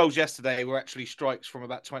both of the goals yesterday were actually strikes from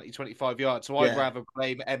about 20-25 yards. So I'd rather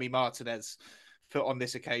blame Emi Martinez on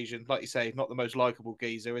this occasion. Like you say, not the most likable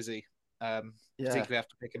geezer, is he? Particularly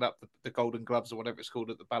after picking up the golden gloves or whatever it's called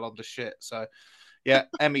at the Balon D'or shit. So yeah,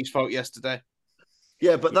 Emi's fault yesterday.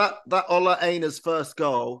 Yeah, but that Ola Aina's first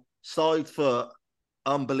goal, side foot,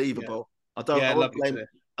 unbelievable. I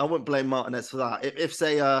wouldn't blame Martinez for that. If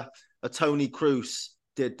say a Tony Cruz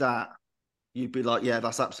did that, you'd be like, yeah,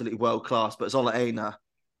 that's absolutely world class. But it's Ola Aina.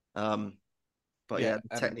 The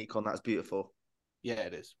technique on that's beautiful. Yeah,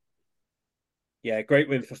 it is. Yeah, great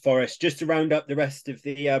win for Forest. Just to round up the rest of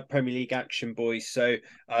the Premier League action, boys. So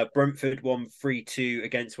Brentford won 3-2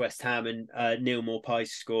 against West Ham, and Neil Maupay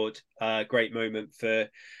scored. Great moment for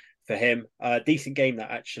him. Decent game that,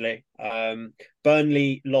 actually.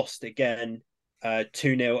 Burnley lost again,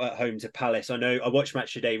 2-0 at home to Palace. I know I watched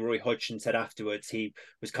Match Today. Roy Hodgson said afterwards he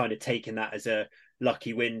was kind of taking that as a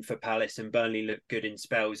lucky win for Palace, and Burnley looked good in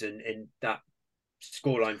spells, and that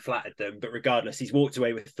scoreline flattered them. But regardless, he's walked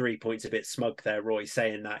away with 3 points, a bit smug there, Roy,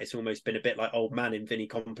 saying that it's almost been a bit like old man in Vinny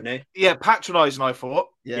Kompany. Yeah, patronising, I thought.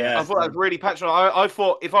 Yeah. I thought that was really patronising. I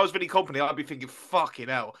thought if I was Vinny Kompany, I'd be thinking, fucking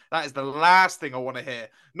hell, that is the last thing I want to hear.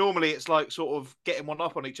 Normally it's like sort of getting one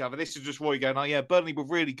up on each other. This is just Roy going, oh yeah, Burnley were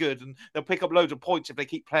really good and they'll pick up loads of points if they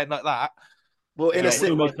keep playing like that. Well, in a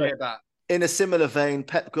similar vein,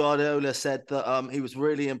 Pep Guardiola said that he was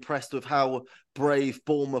really impressed with how brave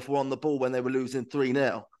Bournemouth were on the ball when they were losing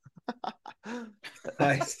 3-0.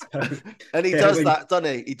 And he does that, doesn't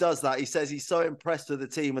he? He does that. He says he's so impressed with the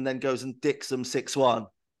team and then goes and dicks them 6-1.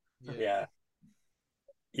 That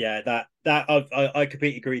I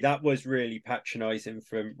completely agree. That was really patronising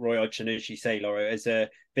from Roy Hodgson, as you say, Laura. As a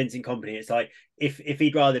Vincent Kompany, it's like if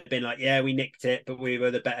he'd rather been like, yeah, we nicked it, but we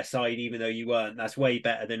were the better side, even though you weren't. That's way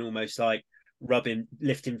better than almost like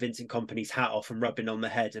lifting Vincent Kompany's hat off and rubbing on the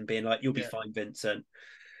head and being like, you'll be fine, Vincent.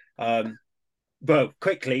 Well,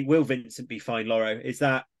 quickly, will Vincent be fine, Laura?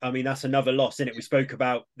 That's another loss, isn't it? We spoke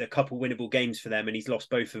about the couple winnable games for them, and he's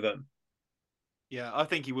lost both of them. Yeah, I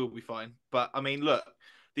think he will be fine. But I mean, look,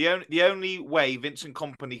 the only way Vincent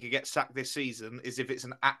Kompany could get sacked this season is if it's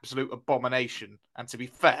an absolute abomination. And to be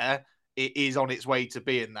fair, it is on its way to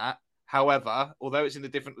being that. However, although it's in a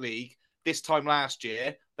different league, this time last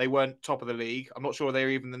year, they weren't top of the league. I'm not sure they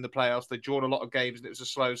were even in the playoffs. They drawn a lot of games and it was a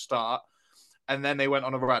slow start. And then they went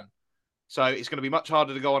on a run. So it's going to be much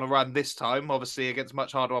harder to go on a run this time, obviously, against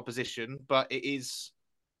much harder opposition. But it is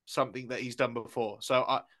something that he's done before. So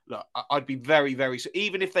I'd be very, very...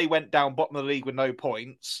 Even if they went down bottom of the league with no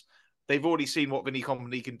points, they've already seen what Vinny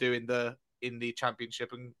Kompany can do in the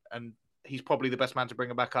Championship, and he's probably the best man to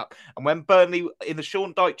bring him back up. And when Burnley, in the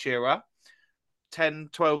Sean Dyche era, 10,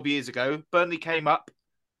 12 years ago, Burnley came up,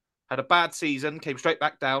 had a bad season, came straight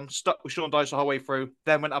back down, stuck with Sean Dyche the whole way through,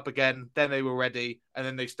 then went up again, then they were ready, and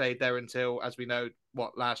then they stayed there until, as we know,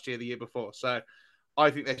 last year, the year before. So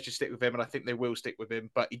I think they should stick with him, and I think they will stick with him,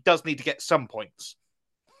 but he does need to get some points.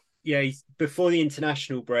 Yeah, before the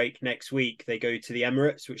international break next week, they go to the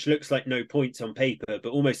Emirates, which looks like no points on paper,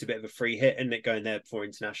 but almost a bit of a free hit, isn't it, going there before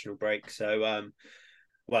international break? So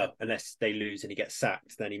well, unless they lose and he gets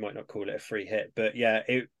sacked, then he might not call it a free hit. But yeah,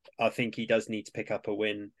 I think he does need to pick up a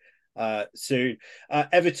win soon.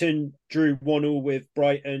 Everton drew 1-1 with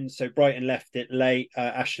Brighton, so Brighton left it late.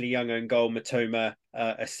 Ashley Young own goal, Matoma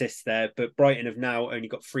assist there, but Brighton have now only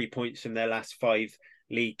got 3 points from their last 5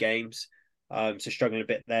 league games, so struggling a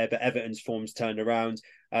bit there. But Everton's form's turned around.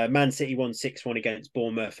 Man City won 6-1 against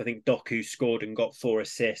Bournemouth. I think Doku scored and got 4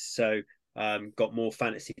 assists, so got more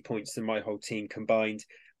fantasy points than my whole team combined.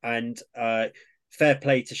 And fair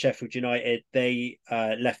play to Sheffield United. They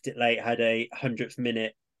left it late, had a 100th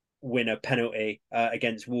minute winner penalty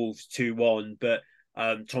against Wolves 2-1. But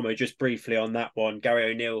Tomo, just briefly on that one,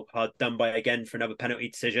 Gary O'Neill hard done by again for another penalty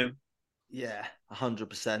decision. Yeah,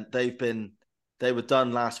 100%. They were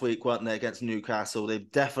done last week, weren't they, against Newcastle? They've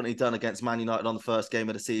definitely done against Man United on the first game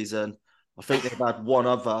of the season. I think they've had one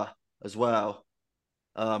other as well.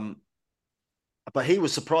 But he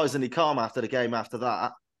was surprisingly calm after the game after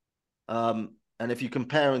that. And if you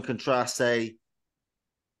compare and contrast, say,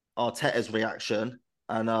 Arteta's reaction,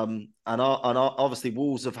 and obviously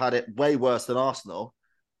Wolves have had it way worse than Arsenal.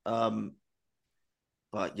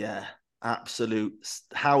 But yeah, absolute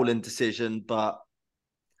howling decision. But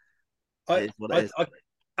it is what it is.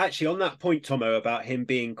 Actually, on that point, Tomo, about him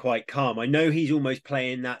being quite calm, I know he's almost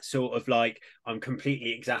playing that sort of like, I'm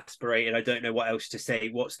completely exasperated, I don't know what else to say,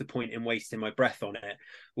 what's the point in wasting my breath on it?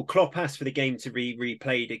 Well, Klopp asked for the game to be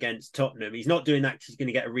replayed against Tottenham. He's not doing that because he's going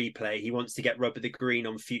to get a replay. He wants to get rub of the green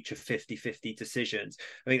on future 50-50 decisions.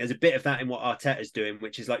 I think there's a bit of that in what Arteta's doing,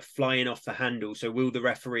 which is like flying off the handle. So will the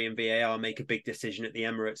referee and VAR make a big decision at the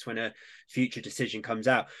Emirates when a future decision comes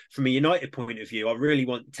out? From a United point of view, I really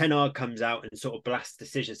want Ten Hag comes out and sort of blasts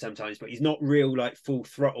decisions sometimes, but he's not real like full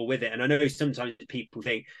throttle with it. And I know sometimes people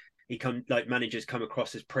think managers come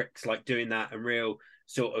across as pricks like doing that and real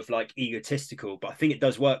sort of like egotistical, but I think it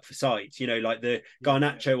does work for sides, like the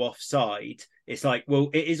Garnacho offside. It's like, well,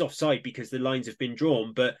 it is offside because the lines have been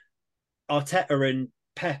drawn, but Arteta and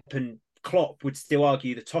Pep and Klopp would still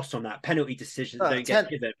argue the toss on that. Penalty decisions don't get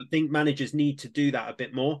given. I think managers need to do that a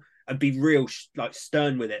bit more and be real like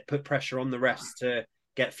stern with it, put pressure on the refs to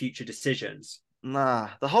get future decisions. The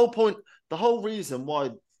whole reason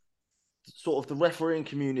why sort of the refereeing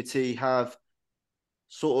community have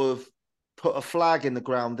sort of put a flag in the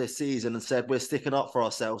ground this season and said we're sticking up for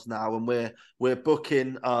ourselves now, and we're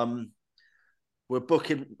booking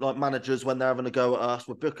like managers when they're having a go at us,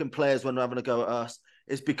 we're booking players when they're having a go at us,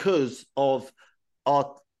 is because of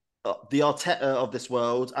the Arteta of this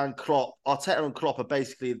world and Klopp. Arteta and Klopp are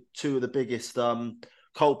basically two of the biggest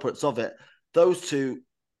culprits of it. Those two,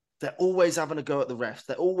 they're always having a go at the refs.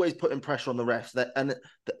 They're always putting pressure on the refs. And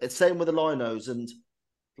same with the linos. And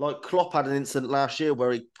like Klopp had an incident last year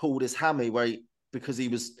where he pulled his hammy because he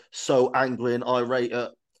was so angry and irate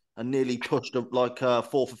and nearly pushed a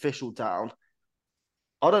fourth official down.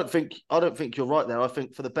 I don't think you're right there. I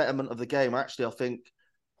think for the betterment of the game, actually, I think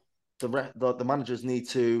the managers need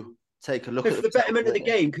to take a look at the betterment of the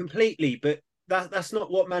game completely, but that's not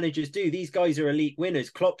what managers do. These guys are elite winners.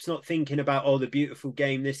 Klopp's not thinking about, the beautiful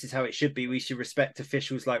game, this is how it should be, we should respect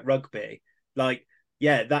officials like rugby. Like,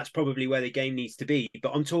 yeah, that's probably where the game needs to be.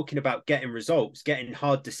 But I'm talking about getting results, getting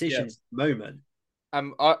hard decisions at the moment.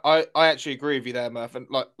 I actually agree with you there, Murph. And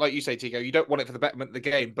like you say, Tico, you don't want it for the betterment of the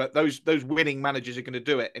game, but those winning managers are going to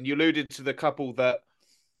do it. And you alluded to the couple that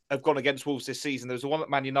have gone against Wolves this season. There was the one at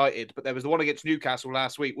Man United, but there was the one against Newcastle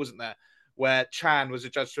last week, wasn't there? Where Chan was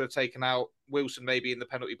adjudged to have taken out Wilson maybe in the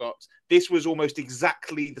penalty box. This was almost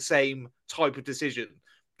exactly the same type of decision.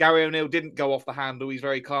 Gary O'Neill didn't go off the handle. He's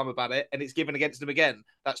very calm about it, and it's given against him again.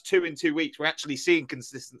 That's 2 in 2 weeks. We're actually seeing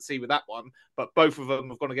consistency with that one, but both of them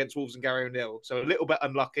have gone against Wolves and Gary O'Neill. So a little bit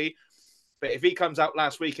unlucky. But if he comes out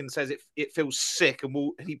last week and says it feels sick, and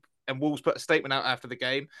Wolves put a statement out after the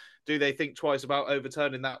game, do they think twice about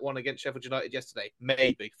overturning that one against Sheffield United yesterday?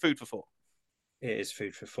 Maybe. Food for thought. It is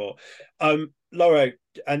food for thought. Lauro,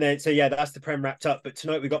 and then that's the Prem wrapped up. But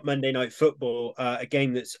tonight we got Monday Night Football, a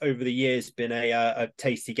game that's over the years been a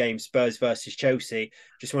tasty game. Spurs versus Chelsea.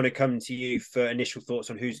 Just want to come to you for initial thoughts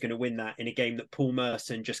on who's going to win that in a game that Paul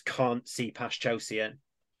Merson just can't see past Chelsea in.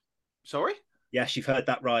 Sorry? Yes, you've heard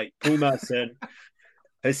that right. Paul Merson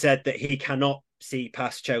has said that he cannot see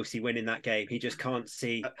past Chelsea winning that game. He just can't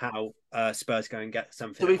see how Spurs go and get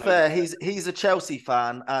something. To be fair, he's a Chelsea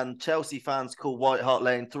fan, and Chelsea fans call White Hart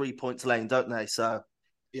Lane 3 Points Lane, don't they? So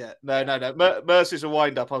yeah, no. Mercy's a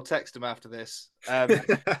wind up. I'll text him after this. I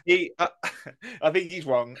think he's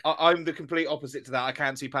wrong. I'm the complete opposite to that. I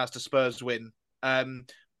can't see past a Spurs win.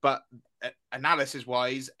 But analysis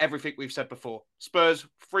wise, everything we've said before. Spurs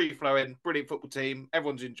free flowing, brilliant football team.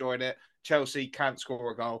 Everyone's enjoying it. Chelsea can't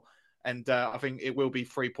score a goal. And I think it will be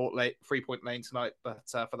 3-point lane tonight, but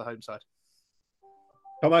for the home side.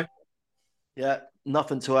 Tomo? Yeah,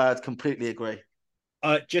 nothing to add. Completely agree.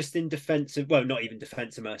 Just in defence of, well, not even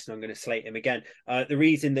defence of Merson, I'm going to slate him again. The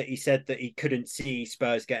reason that he said that he couldn't see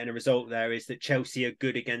Spurs getting a result there is that Chelsea are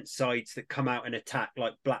good against sides that come out and attack,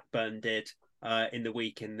 like Blackburn did in the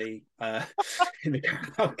week in the in the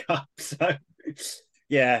Carabao Cup. So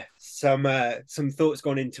yeah, some thoughts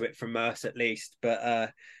gone into it from Merce at least,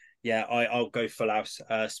 but yeah, I'll go full house.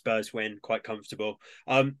 Spurs win, quite comfortable.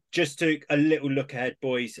 Just to a little look ahead,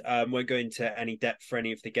 boys. Won't go into any depth for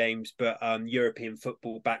any of the games, but European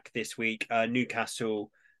football back this week.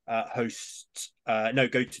 Newcastle hosts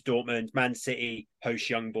go to Dortmund. Man City host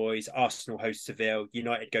Young Boys. Arsenal host Seville.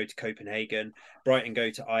 United go to Copenhagen. Brighton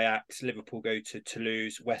go to Ajax. Liverpool go to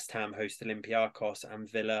Toulouse. West Ham host Olympiacos,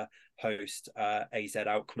 and Villa host AZ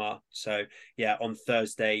Alkmaar. So yeah, on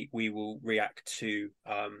Thursday we will react to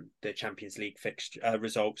the Champions League fixture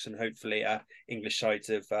results, and hopefully English sides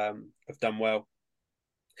have done well.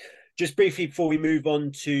 Just briefly before we move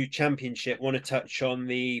on to Championship, want to touch on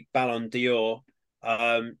the Balon d'Or.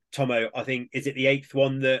 Tomo, I think, is it the 8th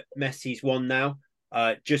one that Messi's won now?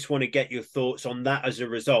 Just want to get your thoughts on that as a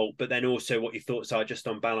result, but then also what your thoughts are just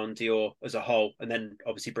on Balon d'Or as a whole, and then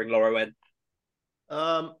obviously bring Loro in.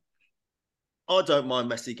 I don't mind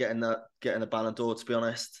Messi getting a Balon d'Or, to be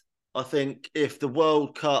honest. I think if the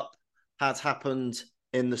World Cup had happened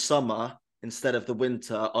in the summer instead of the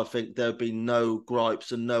winter, I think there'd be no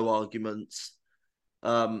gripes and no arguments.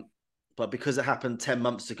 But because it happened 10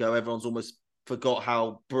 months ago, everyone's almost forgot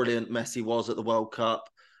how brilliant Messi was at the World Cup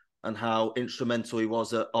and how instrumental he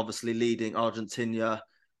was at obviously leading Argentina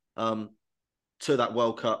to that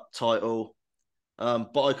World Cup title.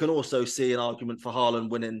 But I can also see an argument for Haaland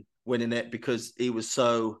winning it because he was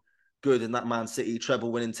so good in that Man City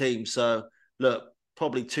treble winning team. So look,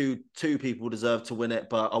 probably two people deserve to win it,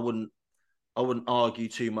 but I wouldn't argue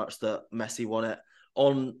too much that Messi won it.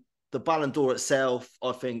 On the Ballon d'Or itself,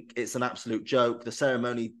 I think it's an absolute joke. The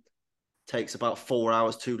ceremony takes about 4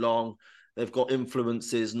 hours too long. They've got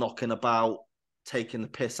influences knocking about, taking the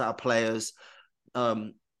piss out of players.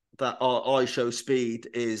 That I show speed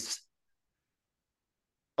is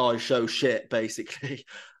I show shit, basically.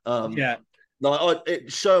 Yeah. Like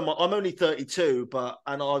I'm only 32,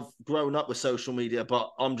 and I've grown up with social media,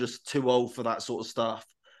 but I'm just too old for that sort of stuff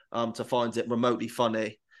to find it remotely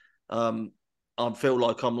funny. I feel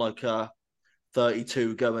like I'm like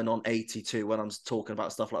 32 going on 82 when I'm talking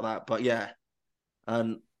about stuff like that. But yeah,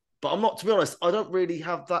 but I'm not, to be honest, I don't really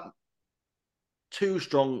have that too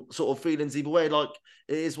strong sort of feelings either way. Like,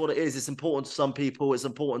 it is what it is. It's important to some people. It's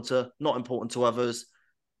not important to others.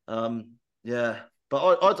 Yeah,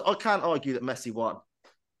 but I can't argue that Messi won.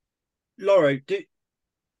 Loro,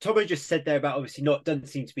 Tomo just said there about obviously doesn't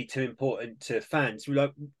seem to be too important to fans.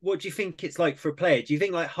 Like, what do you think it's like for a player? Do you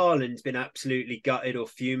think like Haaland's been absolutely gutted or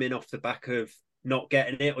fuming off the back of not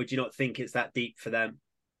getting it, or do you not think it's that deep for them?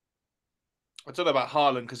 I don't know about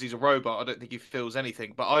Haaland because he's a robot. I don't think he feels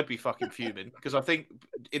anything, but I'd be fucking fuming because I think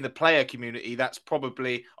in the player community, that's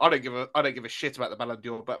probably I don't give a shit about the Balon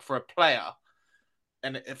d'Or, but for a player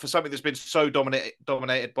and for something that's been so dominated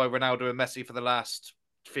by Ronaldo and Messi for the last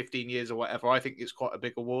 15 years or whatever, I think it's quite a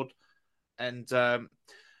big award. And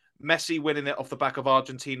Messi winning it off the back of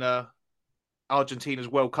Argentina's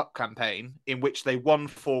World Cup campaign, in which they won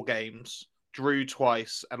 4 games, drew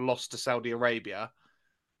twice, and lost to Saudi Arabia.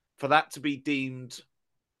 For that to be deemed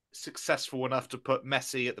successful enough to put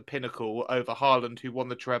Messi at the pinnacle over Haaland, who won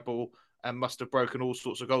the treble and must have broken all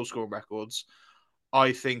sorts of goal scoring records,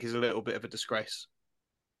 I think is a little bit of a disgrace.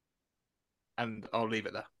 And I'll leave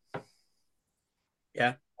it there.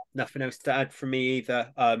 Yeah, nothing else to add from me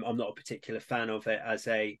either. I'm not a particular fan of it as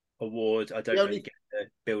a award. I don't really get the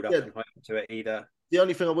build up and hype to it either. The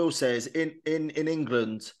only thing I will say is in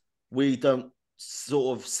England, we don't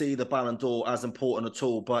sort of see the Ballon d'Or as important at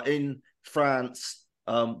all. But in France,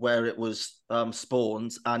 where it was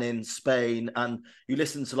spawned, and in Spain, and you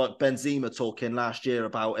listen to like Benzema talking last year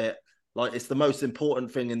about it, like it's the most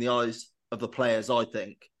important thing in the eyes of the players, I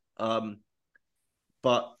think.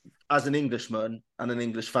 But as an Englishman and an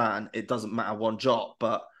English fan, it doesn't matter one jot.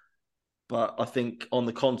 But I think on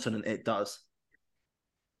the continent, it does.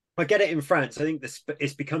 I get it in France. I think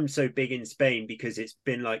it's become so big in Spain because it's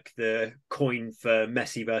been like the coin for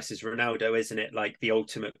Messi versus Ronaldo, isn't it? Like the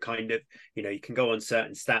ultimate kind of, you can go on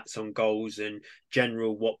certain stats on goals and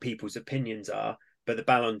general what people's opinions are. But the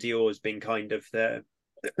Ballon d'Or has been kind of the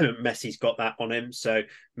Messi's got that on him. So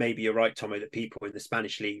maybe you're right, Tomo, that people in the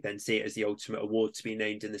Spanish league then see it as the ultimate award to be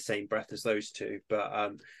named in the same breath as those two.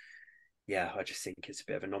 But Yeah, I just think it's a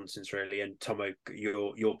bit of a nonsense, really. And Tomo,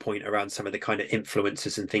 your point around some of the kind of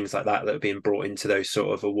influencers and things like that that are being brought into those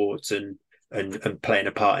sort of awards and playing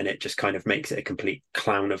a part in it just kind of makes it a complete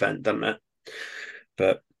clown event, doesn't it?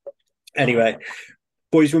 But anyway,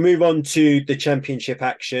 boys, we'll move on to the championship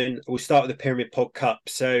action. We'll start with the Pyramid Pod Cup.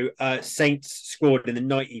 So Saints scored in the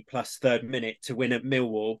 90 plus third minute to win at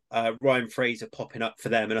Millwall. Ryan Fraser popping up for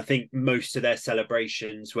them. And I think most of their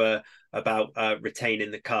celebrations were about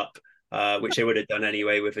retaining the cup. Which they would have done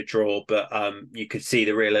anyway with a draw, but you could see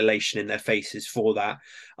the real elation in their faces for that.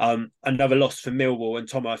 Another loss for Millwall, and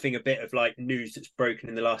Tom, I think a bit of like news that's broken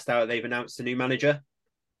in the last hour. They've announced a new manager.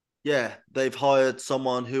 Yeah, they've hired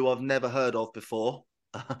someone who I've never heard of before,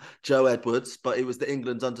 Joe Edwards, but he was the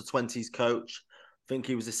England under-20s coach. I think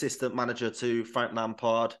he was assistant manager to Frank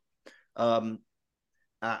Lampard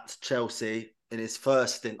at Chelsea in his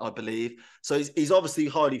first stint, I believe. So he's obviously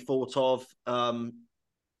highly thought of.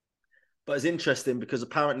 But it's interesting because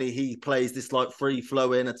apparently he plays this like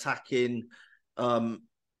free-flowing, attacking,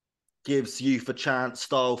 gives youth a chance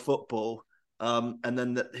style football. And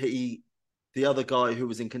then the other guy who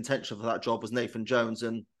was in contention for that job was Nathan Jones,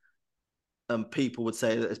 and people would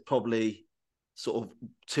say that it's probably sort of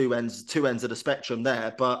two ends of the spectrum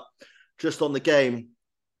there. But just on the game,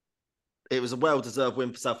 it was a well-deserved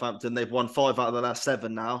win for Southampton. They've won 5 out of the last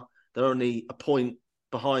 7 now. They're only a point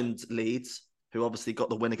behind Leeds, who obviously got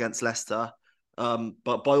the win against Leicester.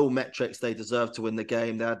 But by all metrics, they deserved to win the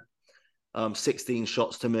game. They had 16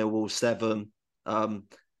 shots to Millwall's 7,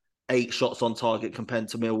 8 shots on target compared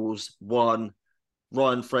to Millwall's 1.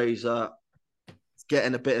 Ryan Fraser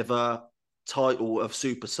getting a bit of a title of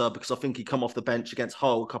super sub because I think he come off the bench against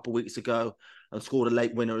Hull a couple of weeks ago and scored a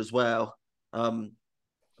late winner as well.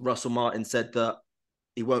 Russell Martin said that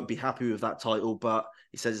he won't be happy with that title, but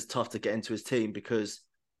he says it's tough to get into his team because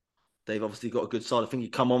they've obviously got a good side. I think he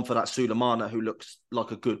come on for that Sulemana, who looks like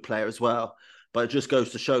a good player as well. But it just goes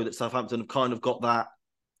to show that Southampton have kind of got that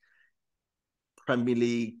Premier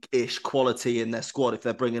League-ish quality in their squad if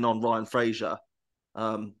they're bringing on Ryan Fraser.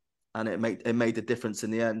 And it made a difference in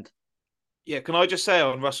the end. Yeah, can I just say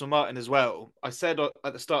on Russell Martin as well? I said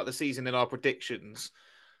at the start of the season in our predictions,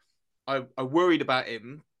 I worried about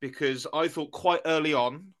him because I thought quite early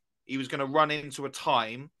on he was going to run into a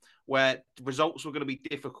time where results were going to be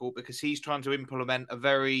difficult because he's trying to implement a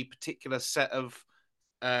very particular set of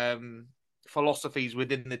philosophies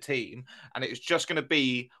within the team. And it was just going to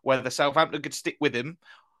be whether Southampton could stick with him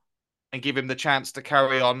and give him the chance to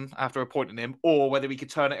carry on after appointing him, or whether we could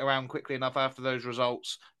turn it around quickly enough after those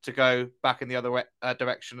results to go back in the other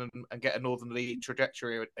direction and get a Northern League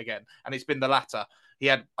trajectory again. And it's been the latter.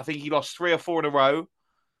 I think he lost 3 or 4 in a row.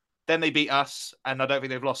 Then they beat us, and I don't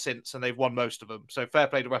think they've lost since, and they've won most of them. So fair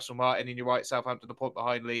play to Russell Martin, and you're right, Southampton a point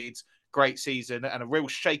behind Leeds. Great season, and a real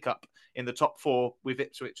shake-up in the top 4 with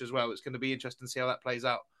Ipswich as well. It's going to be interesting to see how that plays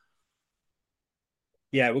out.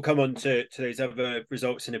 Yeah, we'll come on to those other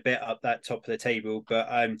results in a bit up that top of the table.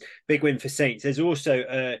 But big win for Saints. There's also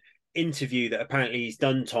an interview that apparently he's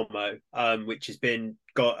done, Tomo, which has been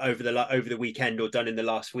got over the weekend or done in the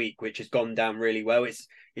last week, which has gone down really well.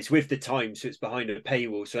 It's with the Times, so it's behind a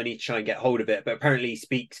paywall, so I need to try and get hold of it. But apparently he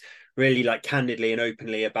speaks really like candidly and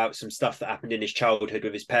openly about some stuff that happened in his childhood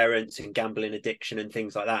with his parents and gambling addiction and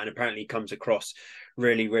things like that. And apparently he comes across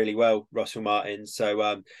really, really well, Russell Martin.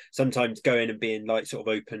 So sometimes going and being like sort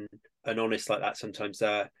of open and honest like that sometimes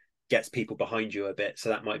gets people behind you a bit. So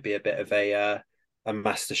that might be a bit of a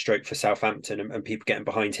master stroke for Southampton and people getting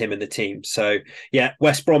behind him and the team. So yeah,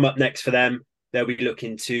 West Brom up next for them. They'll be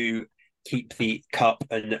looking to keep the cup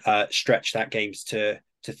and stretch that games to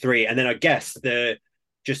 3. And then I guess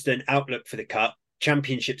just an outlook for the cup.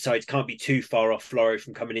 Championship sides can't be too far off Floro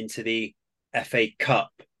from coming into the FA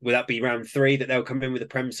Cup. Will that be round 3 that they'll come in with the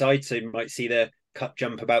Prem side? So you might see the cup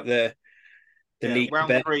jump about the league.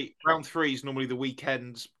 Round three is normally the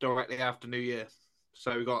weekends directly after New Year.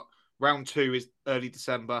 So we've got round 2 is early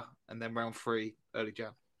December, and then round 3 early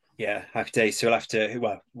Jan. Yeah, happy days. So we'll have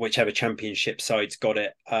to, whichever championship side's got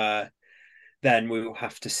it, then we will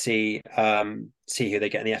have to see who they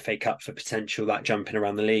get in the FA Cup for potential that jumping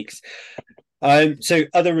around the leagues. So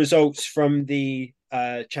other results from the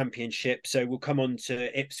championship. So we'll come on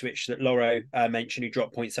to Ipswich that Loro mentioned, who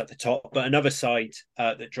dropped points up the top. But another side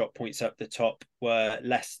that dropped points up the top were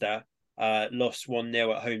Leicester. Lost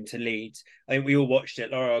 1-0 at home to Leeds. I think we all watched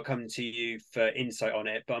it. Laura, I'll come to you for insight on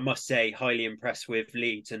it. But I must say, highly impressed with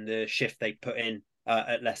Leeds and the shift they put in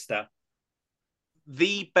at Leicester.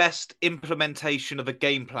 The best implementation of a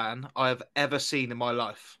game plan I have ever seen in my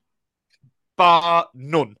life. Bar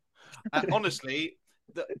none. Honestly,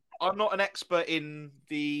 I'm not an expert in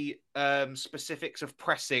the specifics of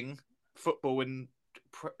pressing football and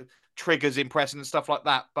triggers in pressing and stuff like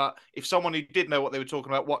that. But if someone who did know what they were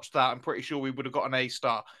talking about watched that, I'm pretty sure we would have got an A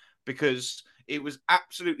star, because it was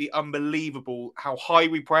absolutely unbelievable how high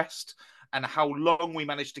we pressed and how long we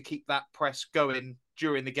managed to keep that press going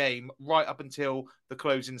during the game, right up until the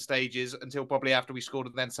closing stages, until probably after we scored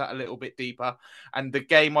and then sat a little bit deeper. And the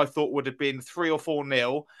game, I thought, would have been 3 or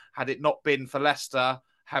 4-0 had it not been for Leicester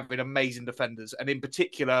having amazing defenders. And in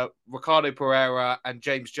particular, Ricardo Pereira and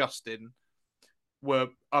James Justin were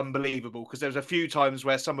unbelievable, because there was a few times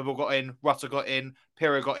where Somerville got in, Rutter got in,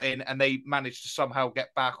 Piro got in, and they managed to somehow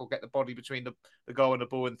get back or get the body between the goal and the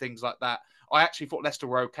ball and things like that. I actually thought Leicester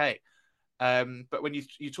were okay. But when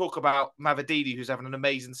you talk about Mavididi, who's having an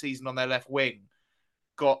amazing season on their left wing,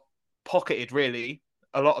 got pocketed really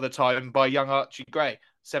a lot of the time by young Archie Gray,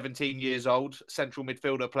 17 years old, central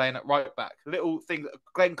midfielder playing at right back. Little thing that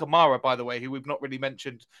Glenn Kamara, by the way, who we've not really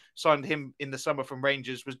mentioned, signed him in the summer from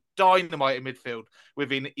Rangers, was dynamite in midfield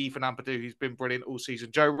within Ethan Ampadu, who's been brilliant all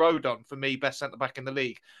season. Joe Rodon, for me, best centre-back in the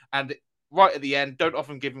league. And right at the end, don't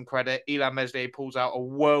often give him credit, Illan Meslier pulls out a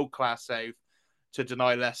world-class save to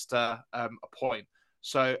deny Leicester a point.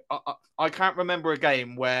 So I can't remember a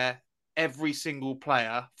game where every single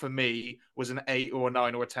player for me was an 8 or a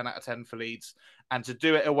 9 or a 10 out of 10 for Leeds. And to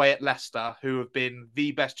do it away at Leicester, who have been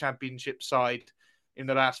the best championship side in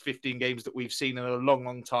the last 15 games that we've seen in a long,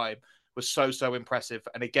 long time, was so impressive.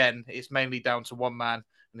 And again, it's mainly down to one man,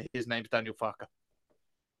 and his name's Daniel Farke.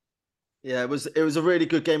 Yeah, it was a really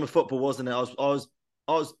good game of football, wasn't it? I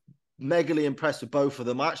was megally impressed with both of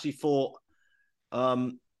them. I actually thought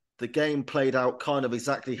the game played out kind of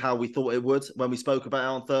exactly how we thought it would when we spoke about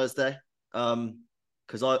it on Thursday.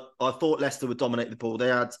 Because I thought Leicester would dominate the ball. They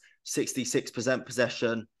had 66%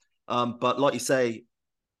 possession. But like you say,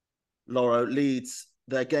 Lauro, Leeds,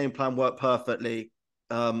 their game plan worked perfectly.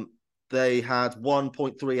 They had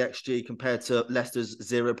 1.3 XG compared to Leicester's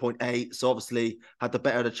 0.8. So obviously had the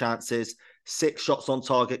better of the chances. 6 shots on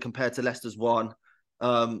target compared to Leicester's 1.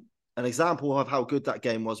 An example of how good that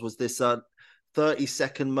game was this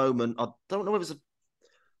 30-second moment. I don't know if it was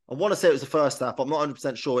I want to say it was the first half, but I'm not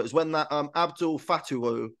 100% sure. It was when that Abdul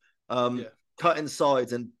Fatawu cut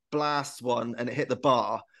inside and blasts one and it hit the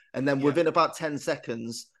bar. And then within about 10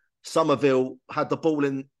 seconds, Somerville had the ball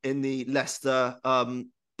in the Leicester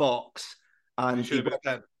box. And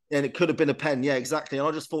it could have been a pen. Yeah, exactly. And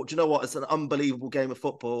I just thought, you know what? It's an unbelievable game of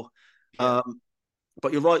football. Yeah.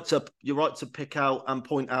 But you're right to pick out and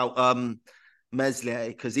point out Meslier,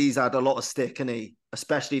 because he's had a lot of stick, and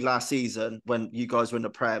especially last season when you guys were in the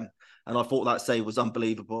Prem, and I thought that save was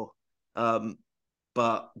unbelievable.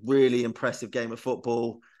 But really impressive game of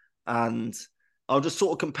football, and I'll just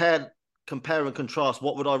sort of compare and contrast.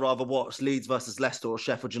 What would I rather watch, Leeds versus Leicester or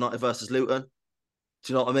Sheffield United versus Luton?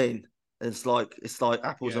 Do you know what I mean? It's like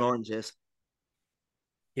apples and oranges.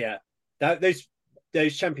 Yeah,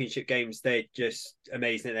 those championship games, they're just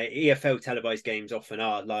amazing. They EFL televised games often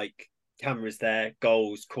are, like cameras there,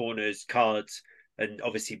 goals, corners, cards, and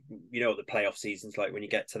obviously you know what the playoff season's like when you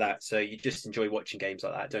get to that. So you just enjoy watching games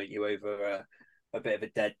like that, don't you, over a bit of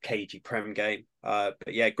a dead, cagey Prem game. But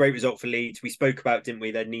yeah, great result for Leeds. We spoke about, didn't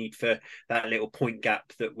we, their need for that little point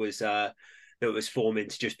gap that was forming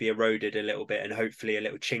to just be eroded a little bit, and hopefully a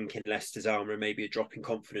little chink in Leicester's armour and maybe a drop in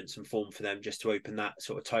confidence and form for them just to open that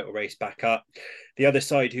sort of title race back up. The other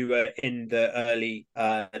side who were in the early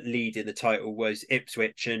lead in the title was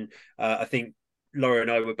Ipswich, and I think Laura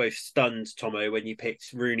and I were both stunned, Tomo, when you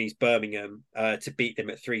picked Rooney's Birmingham to beat them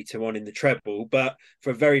at 3-1 in the treble. But for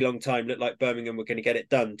a very long time, looked like Birmingham were going to get it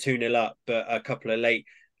done, 2-0 up, but a couple of late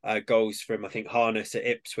goals from, I think, Harness at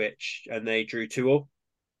Ipswich, and they drew 2-2.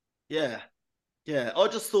 Yeah, I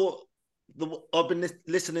just thought I've been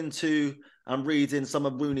listening to and reading some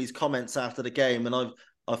of Rooney's comments after the game, and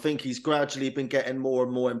I think he's gradually been getting more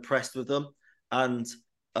and more impressed with them. And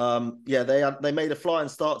they made a flying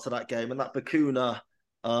start to that game, and that Bakuna,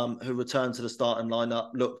 who returned to the starting lineup,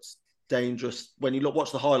 looked dangerous. When you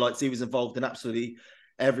watch the highlights, he was involved in absolutely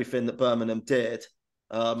everything that Birmingham did.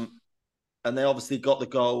 And they obviously got the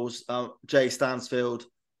goals. Jay Stansfield,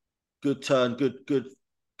 good turn,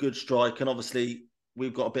 good strike, and obviously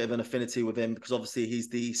we've got a bit of an affinity with him because obviously he's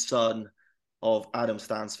the son of Adam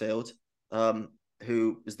Stansfield,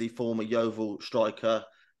 who is the former Yeovil striker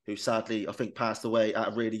who sadly I think passed away at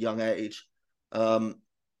a really young age. But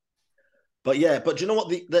do you know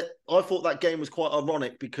what? I thought that game was quite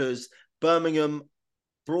ironic because Birmingham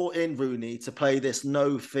brought in Rooney to play this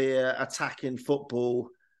no fear attacking football,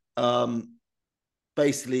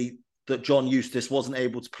 basically that John Eustace wasn't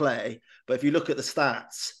able to play. But if you look at the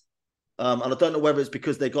stats, And I don't know whether it's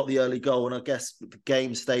because they got the early goal, and I guess the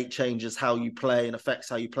game state changes how you play and affects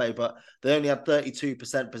how you play, but they only had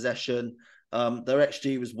 32% possession. Their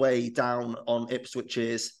XG was way down on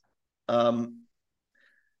Ipswich's.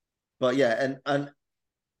 But yeah, and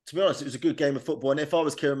to be honest, it was a good game of football. And if I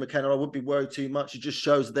was Kieran McKenna, I wouldn't be worried too much. It just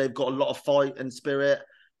shows that they've got a lot of fight and spirit.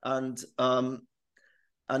 And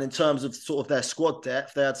in terms of sort of their squad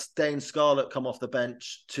depth, they had Dane Scarlett come off the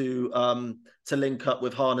bench to link up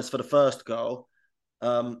with Harness for the first goal.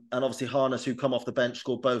 And obviously Harness, who come off the bench,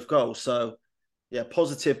 scored both goals. So, yeah,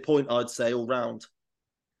 positive point, I'd say, all round.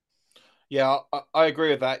 Yeah, I agree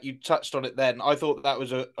with that. You touched on it then. I thought that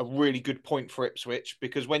was a really good point for Ipswich,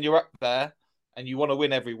 because when you're up there and you want to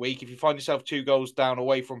win every week, if you find yourself 2 goals down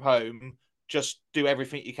away from home, just do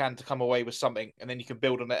everything you can to come away with something, and then you can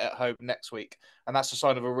build on it at home next week. And that's a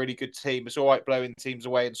sign of a really good team. It's all right blowing teams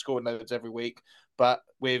away and scoring loads every week, but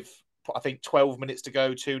with, I think, 12 minutes to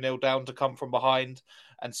go, 2-0 down, to come from behind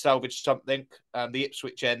and salvage something. The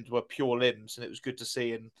Ipswich end were pure limbs, and it was good to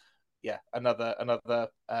see. And yeah, another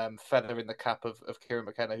feather in the cap of Kieran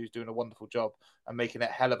McKenna, who's doing a wonderful job and making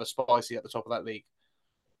it hell of a spicy at the top of that league.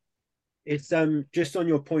 It's just on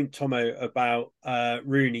your point, Tomo, about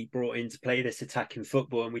Rooney brought in to play this attacking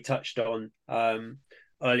football, and we touched on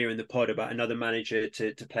earlier in the pod about another manager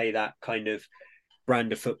to play that kind of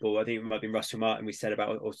brand of football. I think it might have been Russell Martin we said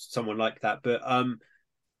about, or someone like that. But I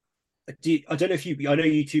don't know if I know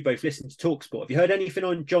you two both listen to TalkSport. Have you heard anything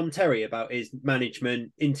on John Terry about his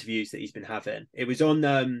management interviews that he's been having? It was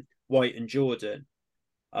on White and Jordan.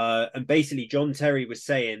 And basically, John Terry was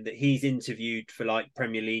saying that he's interviewed for like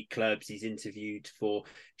Premier League clubs, he's interviewed for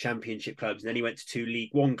Championship clubs, and then he went to 2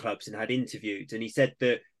 League One clubs and had interviews. And he said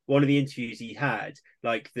that one of the interviews he had,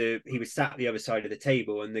 like he was sat at the other side of the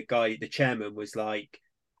table, and the chairman was like,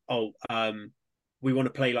 "Oh, we want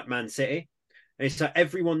to play like Man City." And it's like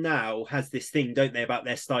everyone now has this thing, don't they, about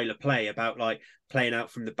their style of play, about like playing out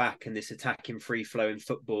from the back and this attacking, free flowing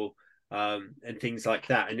football. And things like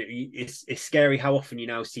that. And it's scary how often you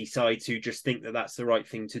now see sides who just think that that's the right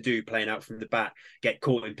thing to do, playing out from the back, get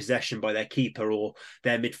caught in possession by their keeper or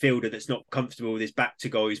their midfielder that's not comfortable with his back to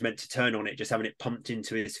goal, who's meant to turn on it, just having it pumped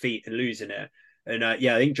into his feet and losing it. And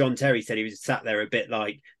yeah, I think John Terry said he was sat there a bit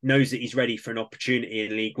like, knows that he's ready for an opportunity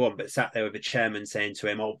in League One, but sat there with a chairman saying to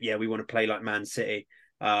him, "Oh yeah, we want to play like Man City."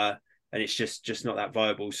 And it's just not that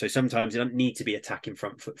viable. So sometimes it doesn't need to be attacking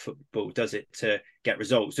front foot football, does it, to get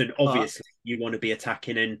results? And obviously you want to be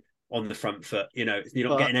attacking in on the front foot. You know, you're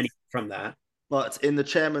not getting anything from that. But in the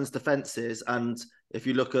chairman's defences, and if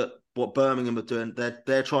you look at what Birmingham are doing,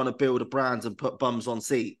 they're trying to build a brand and put bums on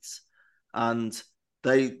seats. And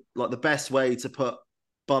they like the best way to put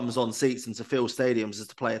bums on seats and to fill stadiums is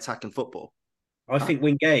to play attacking football. I think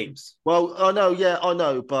win games. Well, I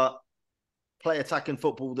know, but play attacking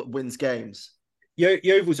football that wins games.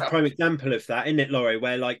 Yeovil's a prime example of that, isn't it, Laurie?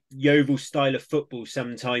 Where like Yeovil's style of football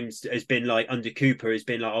sometimes has been like, under Cooper, has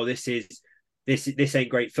been like, "Oh, this ain't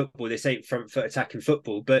great football. This ain't front foot attacking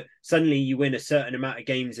football." But suddenly you win a certain amount of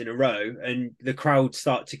games in a row, and the crowds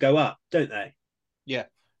start to go up, don't they? Yeah.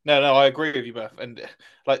 No, I agree with you, Beth. And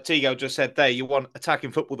like Tigo just said there, you want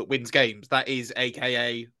attacking football that wins games. That is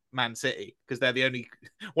AKA Man City, because they're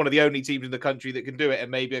one of the only teams in the country that can do it,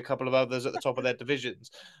 and maybe a couple of others at the top of their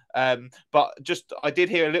divisions. But just I did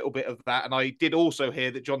hear a little bit of that, and I did also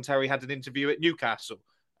hear that John Terry had an interview at Newcastle,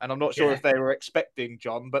 and I'm not sure if they were expecting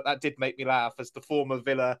John, but that did make me laugh, as the former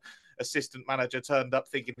Villa assistant manager turned up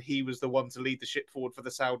thinking he was the one to lead the ship forward for the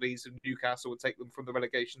Saudis, and Newcastle would take them from the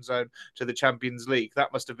relegation zone to the Champions League.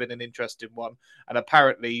 That must have been an interesting one. And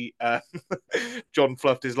apparently John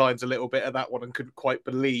fluffed his lines a little bit at that one and couldn't quite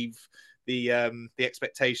believe the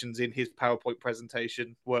expectations in his PowerPoint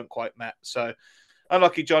presentation weren't quite met. So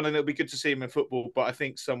unlucky John, and it'll be good to see him in football, but I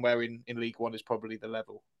think somewhere in League One is probably the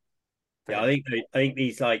level. Yeah, I think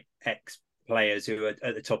these like players who are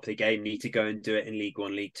at the top of the game need to go and do it in League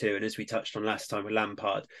One, League Two. And as we touched on last time with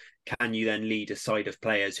Lampard, can you then lead a side of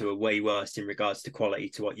players who are way worse in regards to quality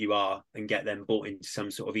to what you are, and get them bought into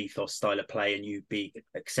some sort of ethos, style of play, and you be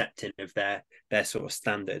accepting of their sort of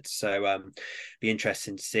standards? So be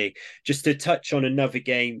interesting to see. Just to touch on another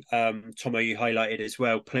game, Tomo, you highlighted as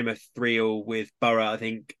well, Plymouth 3-0 with Borough. I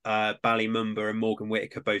think Ballymumba and Morgan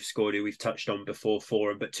Whitaker both scored, who we've touched on before for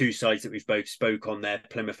them, but two sides that we've both spoke on there,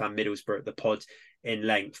 Plymouth and Middlesbrough, at the pod in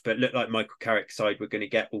length. But looked like Michael Carrick's side were going to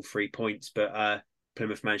get all 3 points, but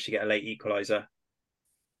Plymouth managed to get a late equaliser.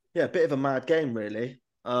 Yeah, a bit of a mad game, really.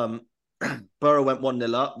 Borough went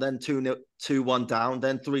 1-0 up, then 2-1 down,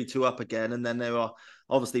 then 3-2 up again, and then they were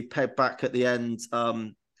obviously pegged back at the end,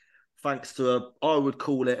 thanks to I would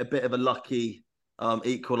call it a bit of a lucky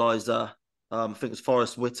equaliser I think it was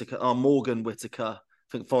Forrest Whitaker. Morgan Whitaker.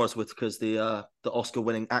 I think Forrest Whitaker's the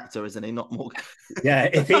Oscar-winning actor, isn't he? Not Morgan. Yeah,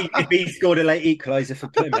 if he scored a late equaliser for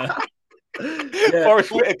Plymouth. Yeah.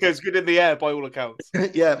 Forrest Whitaker's good in the air by all accounts.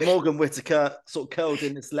 Yeah, Morgan Whitaker sort of curled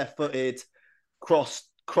in this left-footed cross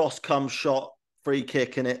come shot free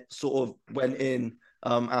kick, and it sort of went in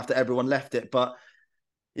after everyone left it. But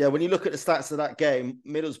yeah, when you look at the stats of that game,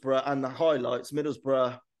 Middlesbrough and the highlights,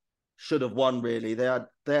 Middlesbrough should have won. Really, they had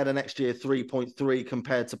an XG of 3.3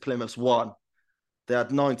 compared to Plymouth's 1. They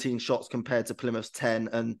had 19 shots compared to Plymouth's 10,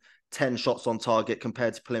 and 10 shots on target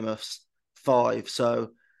compared to Plymouth's 5.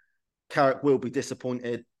 So Carrick will be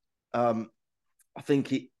disappointed. I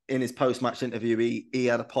think in his post-match interview, he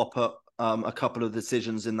had a pop up a couple of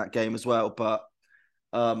decisions in that game as well. But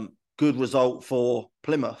good result for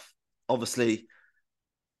Plymouth, obviously.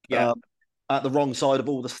 Yeah. At the wrong side of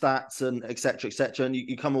all the stats and et cetera, et cetera. And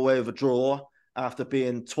you come away with a draw after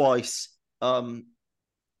being twice, having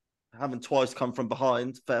twice come from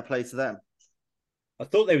behind. Fair play to them. I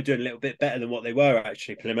thought they were doing a little bit better than what they were,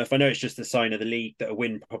 actually, Plymouth. I know it's just a sign of the league that a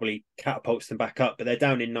win probably catapults them back up, but they're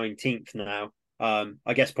down in 19th now.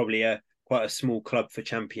 I guess probably quite a small club for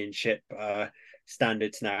championship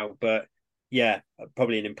standards now. But yeah,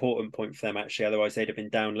 probably an important point for them, actually. Otherwise, they'd have been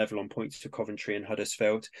down level on points to Coventry and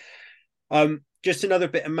Huddersfield. Just another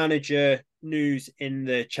bit of manager news in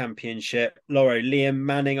the championship. Lauro, Liam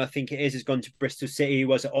Manning, I think it is, has gone to Bristol City. He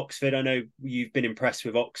was at Oxford. I know you've been impressed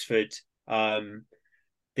with Oxford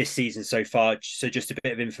this season so far. So just a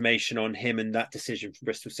bit of information on him and that decision from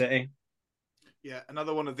Bristol City. Yeah,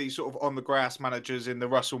 another one of these sort of on-the-grass managers in the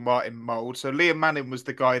Russell Martin mould. So Liam Manning was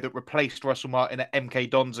the guy that replaced Russell Martin at MK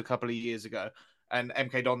Dons a couple of years ago. And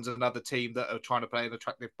MK Dons is another team that are trying to play an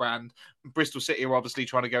attractive brand. Bristol City are obviously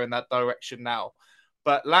trying to go in that direction now.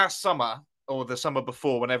 But last summer, or the summer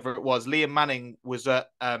before, whenever it was, Liam Manning was at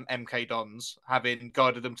MK Dons, having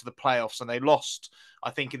guided them to the playoffs, and they lost, I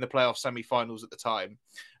think, in the playoff semi-finals at the time.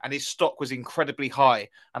 And his stock was incredibly high.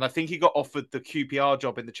 And I think he got offered the QPR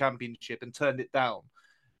job in the championship and turned it down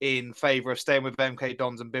in favour of staying with MK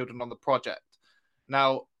Dons and building on the project.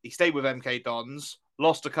 Now, he stayed with MK Dons,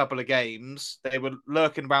 lost a couple of games. They were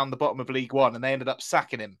lurking around the bottom of League One, and they ended up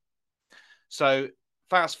sacking him. So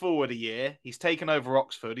fast forward a year, he's taken over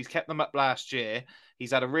Oxford. He's kept them up last year.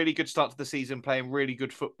 He's had a really good start to the season, playing really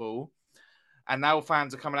good football. And now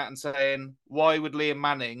fans are coming out and saying, why would Liam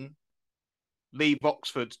Manning leave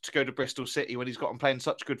Oxford to go to Bristol City when he's got them playing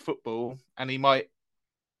such good football and he might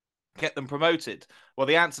get them promoted? Well,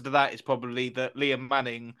 the answer to that is probably that Liam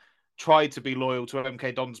Manning tried to be loyal to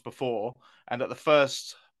MK Dons before, and at the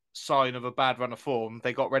first sign of a bad run of form,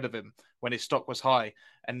 they got rid of him when his stock was high,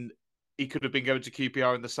 and he could have been going to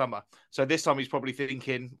QPR in the summer. So this time he's probably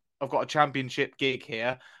thinking, I've got a championship gig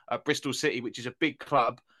here at Bristol City, which is a big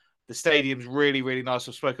club. The stadium's really, really nice.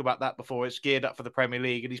 I've spoken about that before. It's geared up for the Premier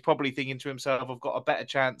League, and he's probably thinking to himself, I've got a better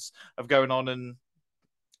chance of going on and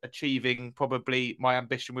achieving probably my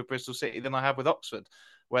ambition with Bristol City than I have with Oxford,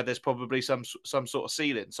 where there's probably some sort of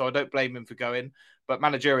ceiling. So I don't blame him for going. But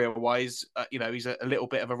managerial-wise, he's a little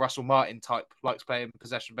bit of a Russell Martin type, likes playing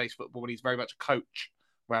possession-based football, and he's very much a coach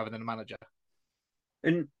rather than a manager.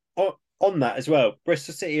 And on that as well,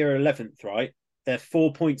 Bristol City are 11th, right? They're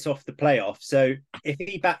 4 points off the playoff. So if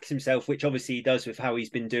he backs himself, which obviously he does with how he's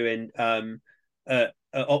been doing at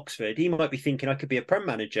Oxford, he might be thinking, I could be a Prem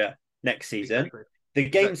manager next season. Exactly. The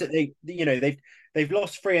games that they've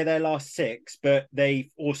lost 3 of their last 6, but they've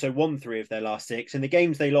also won 3 of their last 6. And the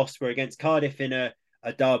games they lost were against Cardiff in a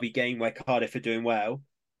derby game where Cardiff are doing well,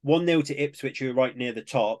 1-0 to Ipswich, who are right near the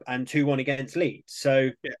top, and 2-1 against Leeds. So,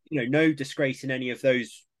 no disgrace in any of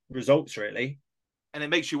those results, really. And it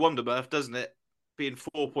makes you wonder, Murph, doesn't it? Being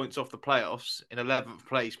 4 points off the playoffs in 11th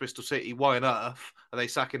place, Bristol City, why on earth are they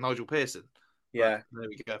sacking Nigel Pearson? Yeah. But there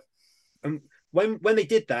we go. And when they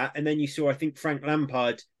did that, and then you saw, I think, Frank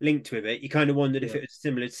Lampard linked with it, you kind of wondered if it was a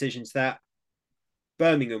similar decision to that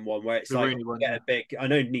Birmingham one, where it's The like, Rooney one, a big. I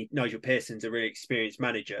know Nigel Pearson's a really experienced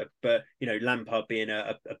manager, but Lampard being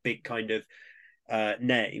a big kind of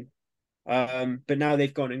name. But now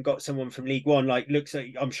they've gone and got someone from League One. Looks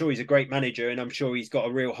like, I'm sure he's a great manager, and I'm sure he's got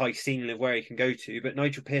a real high ceiling of where he can go to. But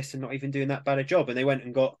Nigel Pearson not even doing that bad a job, and they went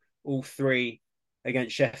and got all 3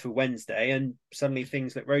 against Sheffield Wednesday, and suddenly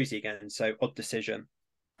things look rosy again. So odd decision.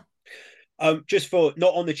 Just for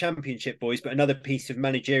not on the championship, boys, but another piece of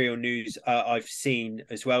managerial news I've seen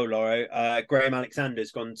as well, Lauro. Graham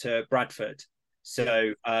Alexander's gone to Bradford.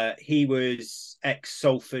 So he was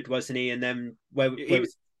ex-Salford, wasn't he? And then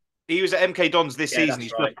he was at MK Dons this season.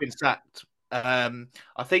 He's right. just been sacked.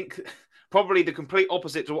 I think probably the complete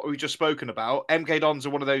opposite to what we've just spoken about. MK Dons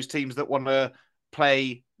are one of those teams that want to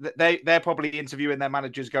play. They're probably interviewing their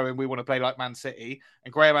managers, going, "We want to play like Man City."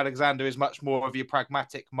 And Graham Alexander is much more of your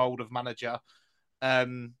pragmatic mold of manager,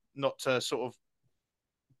 not to sort of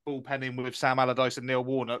bullpenning with Sam Allardyce and Neil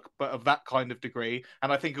Warnock, but of that kind of degree.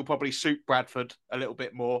 And I think he'll probably suit Bradford a little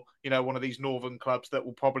bit more. One of these northern clubs that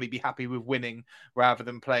will probably be happy with winning rather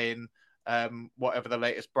than playing whatever the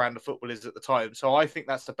latest brand of football is at the time. So I think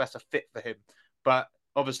that's the better fit for him. But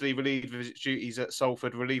obviously, relieved of his duties at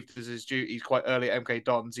Salford, relieved of his duties quite early at MK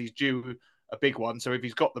Dons, he's due a big one. So if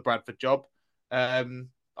he's got the Bradford job, I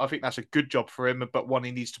think that's a good job for him, but one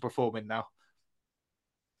he needs to perform in now.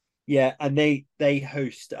 Yeah, and they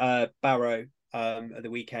host Barrow at the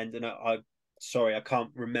weekend, and sorry, I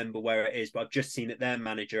can't remember where it is, but I've just seen that their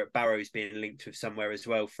manager at Barrow is being linked with somewhere as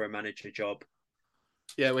well for a manager job.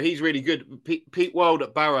 Yeah, well, he's really good. Pete Wild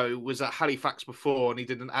at Barrow was at Halifax before, and he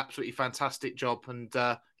did an absolutely fantastic job. And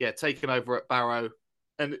taking over at Barrow,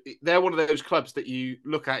 and they're one of those clubs that you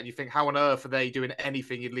look at and you think, how on earth are they doing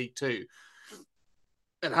anything in League Two?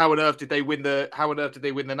 And how on earth did they win the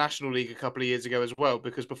National League a couple of years ago as well?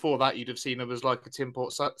 Because before that, you'd have seen them as like a Tim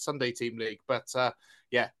Port Sunday Team League. But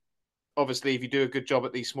obviously, if you do a good job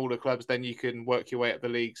at these smaller clubs, then you can work your way up the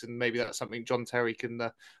leagues, and maybe that's something John Terry can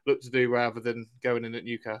look to do rather than going in at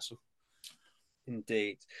Newcastle.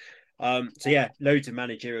 Indeed. Loads of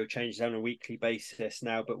managerial changes on a weekly basis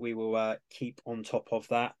now, but we will keep on top of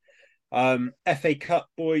that. FA Cup,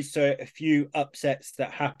 boys, so a few upsets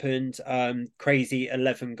that happened. Crazy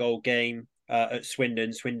 11-goal game at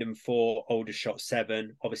Swindon 4, Aldershot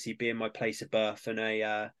 7. Obviously, being my place of birth and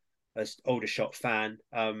a Aldershot fan,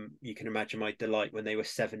 you can imagine my delight when they were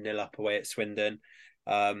 7-0 up away at Swindon.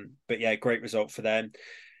 Great result for them.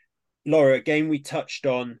 Laura, a game we touched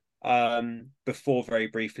on before very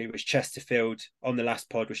briefly was Chesterfield on the last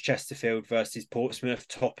pod, was Chesterfield versus Portsmouth,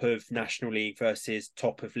 top of National League versus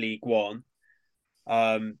top of League One.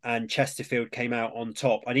 And Chesterfield came out on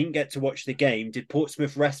top. I didn't get to watch the game. Did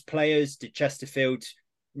Portsmouth rest players? Did Chesterfield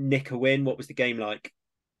nick a win? What was the game like?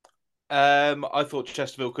 I thought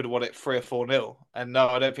Chesterfield could have won it 3 or 4-0. And no,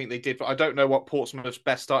 I don't think they did. But I don't know what Portsmouth's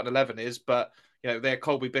best starting 11 is, but they're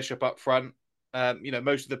Colby Bishop up front.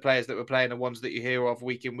 Most of the players that were playing are ones that you hear of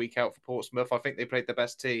week in, week out for Portsmouth. I think they played the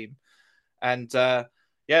best team. And they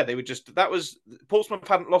were Portsmouth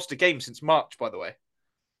hadn't lost a game since March, by the way.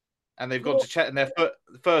 And they've gone to Chet, and the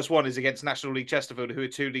first one is against National League Chesterfield, who are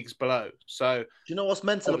 2 leagues below. So, do you know what's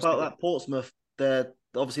mental about that Portsmouth? They're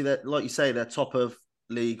like you say, they're top of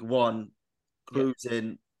League One,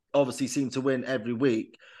 cruising. Obviously, seem to win every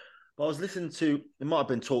week. But I was listening to, it might have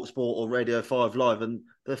been TalkSport or Radio 5 Live, and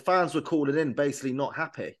the fans were calling in basically not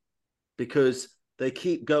happy because they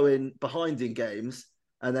keep going behind in games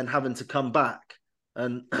and then having to come back.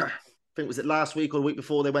 And I think, was it last week or the week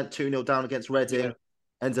before, they went 2-0 down against Reading,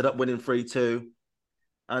 ended up winning 3-2.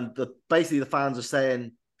 And basically the fans are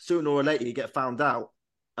saying sooner or later you get found out.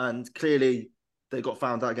 And clearly they got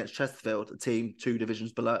found out against Chesterfield, a team 2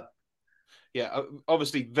 divisions below. Yeah,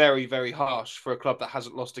 obviously very, very harsh for a club that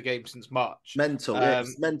hasn't lost a game since March. Mental,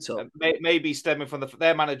 it's mental. Maybe stemming from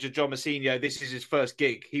their manager, John Massinho, this is his first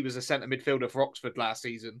gig. He was a centre midfielder for Oxford last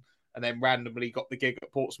season and then randomly got the gig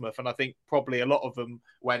at Portsmouth. And I think probably a lot of them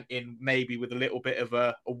went in maybe with a little bit of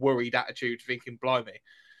a worried attitude, thinking, blimey,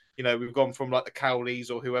 we've gone from like the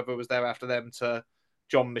Cowleys or whoever was there after them to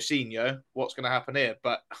John Massinho. What's going to happen here?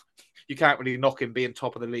 But you can't really knock him being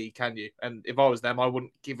top of the league, can you? And if I was them, I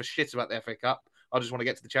wouldn't give a shit about the FA Cup. I just want to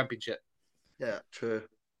get to the Championship. Yeah, true.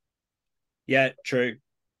 Yeah, true.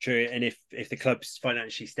 And if the club's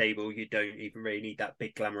financially stable, you don't even really need that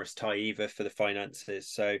big glamorous tie either for the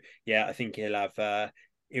finances. So yeah, I think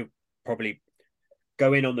he'll probably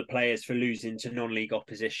go in on the players for losing to non-league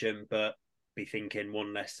opposition, but be thinking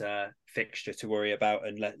one less fixture to worry about,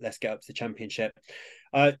 and let's get up to the Championship.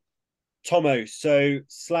 Tomo, so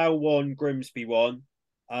Slough won, Grimsby won.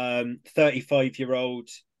 35-year-old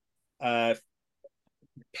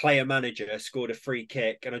player manager scored a free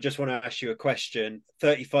kick, and I just want to ask you a question.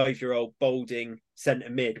 35-year-old Balding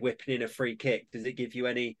centre mid whipping in a free kick. Does it give you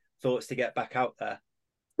any thoughts to get back out there?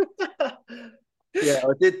 Yeah,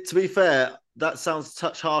 I did. To be fair, that sounds a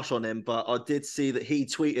touch harsh on him, but I did see that he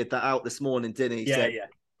tweeted that out this morning, didn't he? Yeah.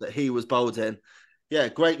 That he was Balding. Yeah,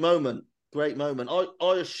 great moment. Great moment.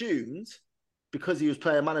 I assumed because he was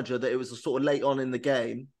player manager that it was sort of late on in the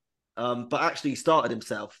game, but actually he started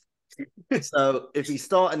himself. So if he's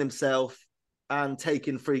starting himself and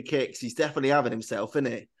taking free kicks, he's definitely having himself, isn't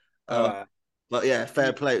he? But yeah,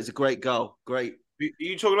 fair play. It was a great goal. Great. Are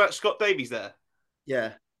you talking about Scott Davies there?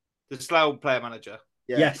 Yeah. The Slough player manager?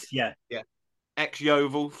 Yeah. Yes, yeah.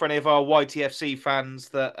 ex-Yeovil. For any of our YTFC fans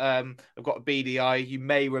that have got a beady eye, you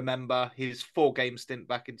may remember his 4-game stint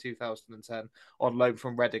back in 2010 on loan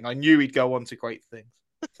from Reading. I knew he'd go on to great things.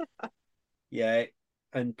 Yeah,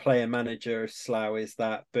 and player manager Slough is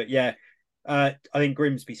that. But yeah, I think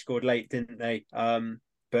Grimsby scored late, didn't they?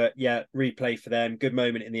 But yeah, replay for them. Good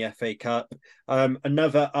moment in the FA Cup.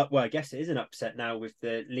 Another well, I guess it is an upset now with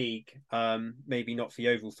the league. Maybe not for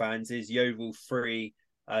Yeovil fans. Is Yeovil 3,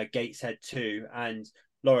 Gateshead 2, and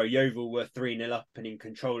Laura, Yeovil were 3-0 up and in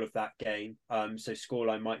control of that game. So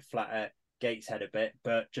scoreline might flatter Gateshead a bit,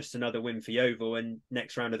 but just another win for Yeovil and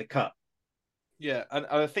next round of the cup. Yeah, and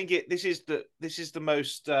I think this is the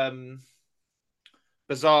most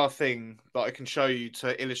bizarre thing that I can show you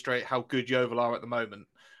to illustrate how good Yeovil are at the moment.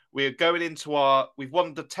 We're going into we've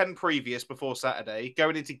won the 10 previous before Saturday,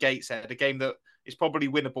 going into Gateshead, a game that is probably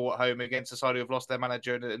winnable at home against a side who have lost their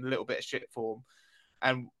manager in a little bit of shit form.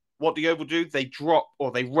 And what do Yeovil do? They drop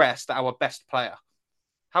or they rest our best player.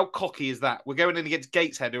 How cocky is that? We're going in against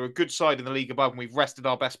Gateshead, who are a good side in the league above, and we've rested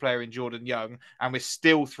our best player in Jordan Young, and we're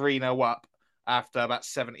still 3-0 up after about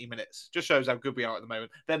 70 minutes. Just shows how good we are at the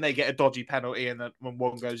moment. Then they get a dodgy penalty, and then when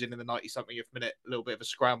one goes in the 90-something minute, a little bit of a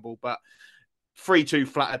scramble. But 3-2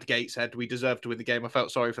 flattered Gateshead. We deserved to win the game. I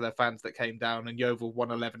felt sorry for their fans that came down, and Yeovil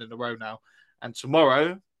won 11 in a row now. And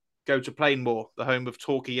tomorrow, go to Plainmoor, the home of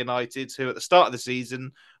Torquay United, who at the start of the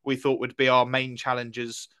season we thought would be our main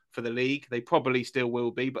challengers for the league. They probably still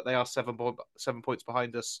will be, but they are 7 points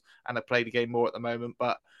behind us and have played a game more at the moment.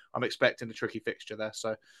 But I'm expecting a tricky fixture there.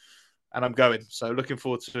 And I'm going. So looking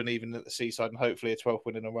forward to an even at the seaside and hopefully a 12th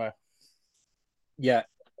win in a row. Yeah.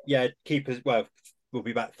 Keepers. Well, we'll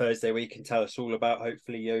be back Thursday where you can tell us all about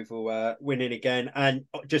hopefully Yeovil winning again. And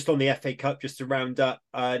just on the FA Cup, just to round up,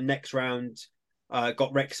 next round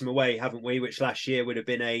got Wrexham away, haven't we? Which last year would have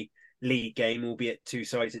been a league game, albeit two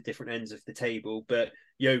sides at different ends of the table. But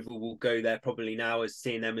Yeovil will go there probably now as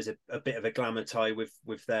seeing them as a bit of a glamour tie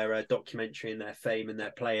with their documentary and their fame and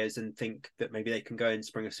their players, and think that maybe they can go and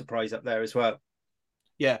spring a surprise up there as well.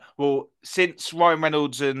 Yeah, well, since Ryan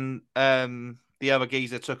Reynolds and the other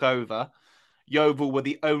geezer took over, Yeovil were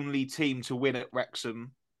the only team to win at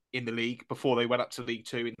Wrexham in the league before they went up to League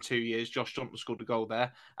Two in 2 years. Josh Johnson scored a goal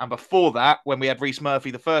there. And before that, when we had Reece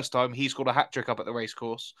Murphy the first time, he scored a hat-trick up at the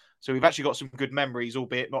racecourse. So we've actually got some good memories,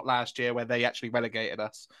 albeit not last year where they actually relegated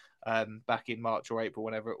us back in March or April,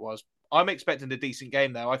 whenever it was. I'm expecting a decent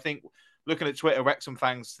game, though. I think, looking at Twitter, Wrexham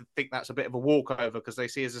fans think that's a bit of a walkover because they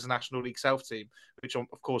see us as a National League South team, which, of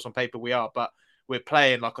course, on paper we are. But we're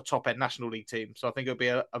playing like a top-end National League team. So I think it'll be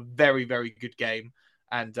a very, very good game.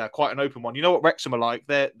 And quite an open one. You know what Wrexham are like?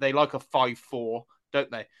 They like a 5-4,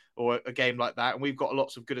 don't they? Or a game like that. And we've got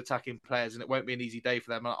lots of good attacking players, and it won't be an easy day for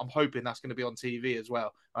them. I'm hoping that's going to be on TV as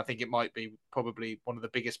well. I think it might be probably one of the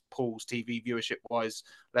biggest pools TV viewership-wise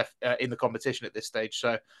left in the competition at this stage.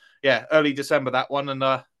 So, yeah, early December, that one. And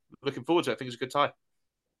looking forward to it. I think it's a good tie.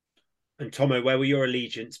 And Tomo, where will your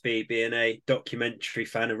allegiance be, being a documentary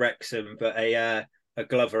fan of Wrexham, but a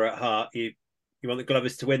Glover at heart? You want the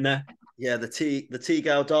Glovers to win there? Yeah, the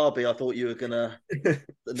Teagow Derby. I thought you were gonna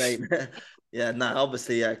the name. Yeah, no,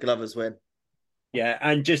 obviously, yeah, Glovers win. Yeah,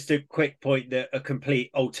 and just a quick point that a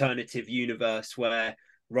complete alternative universe where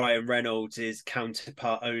Ryan Reynolds'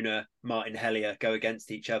 counterpart owner Martin Hellier go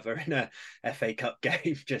against each other in a FA Cup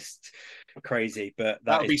game. Just crazy, but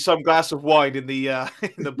that'll be some glass of wine in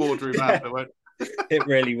the boardroom after, won't it? It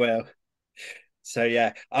really will. So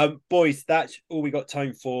yeah, boys, that's all we got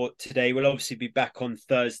time for today. We'll obviously be back on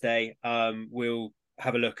Thursday. We'll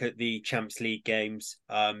have a look at the Champions League games,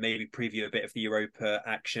 maybe preview a bit of the Europa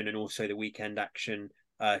action and also the weekend action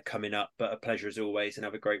coming up. But a pleasure as always, and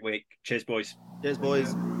have a great week. Cheers, boys. Cheers,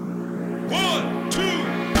 boys. 1, 2.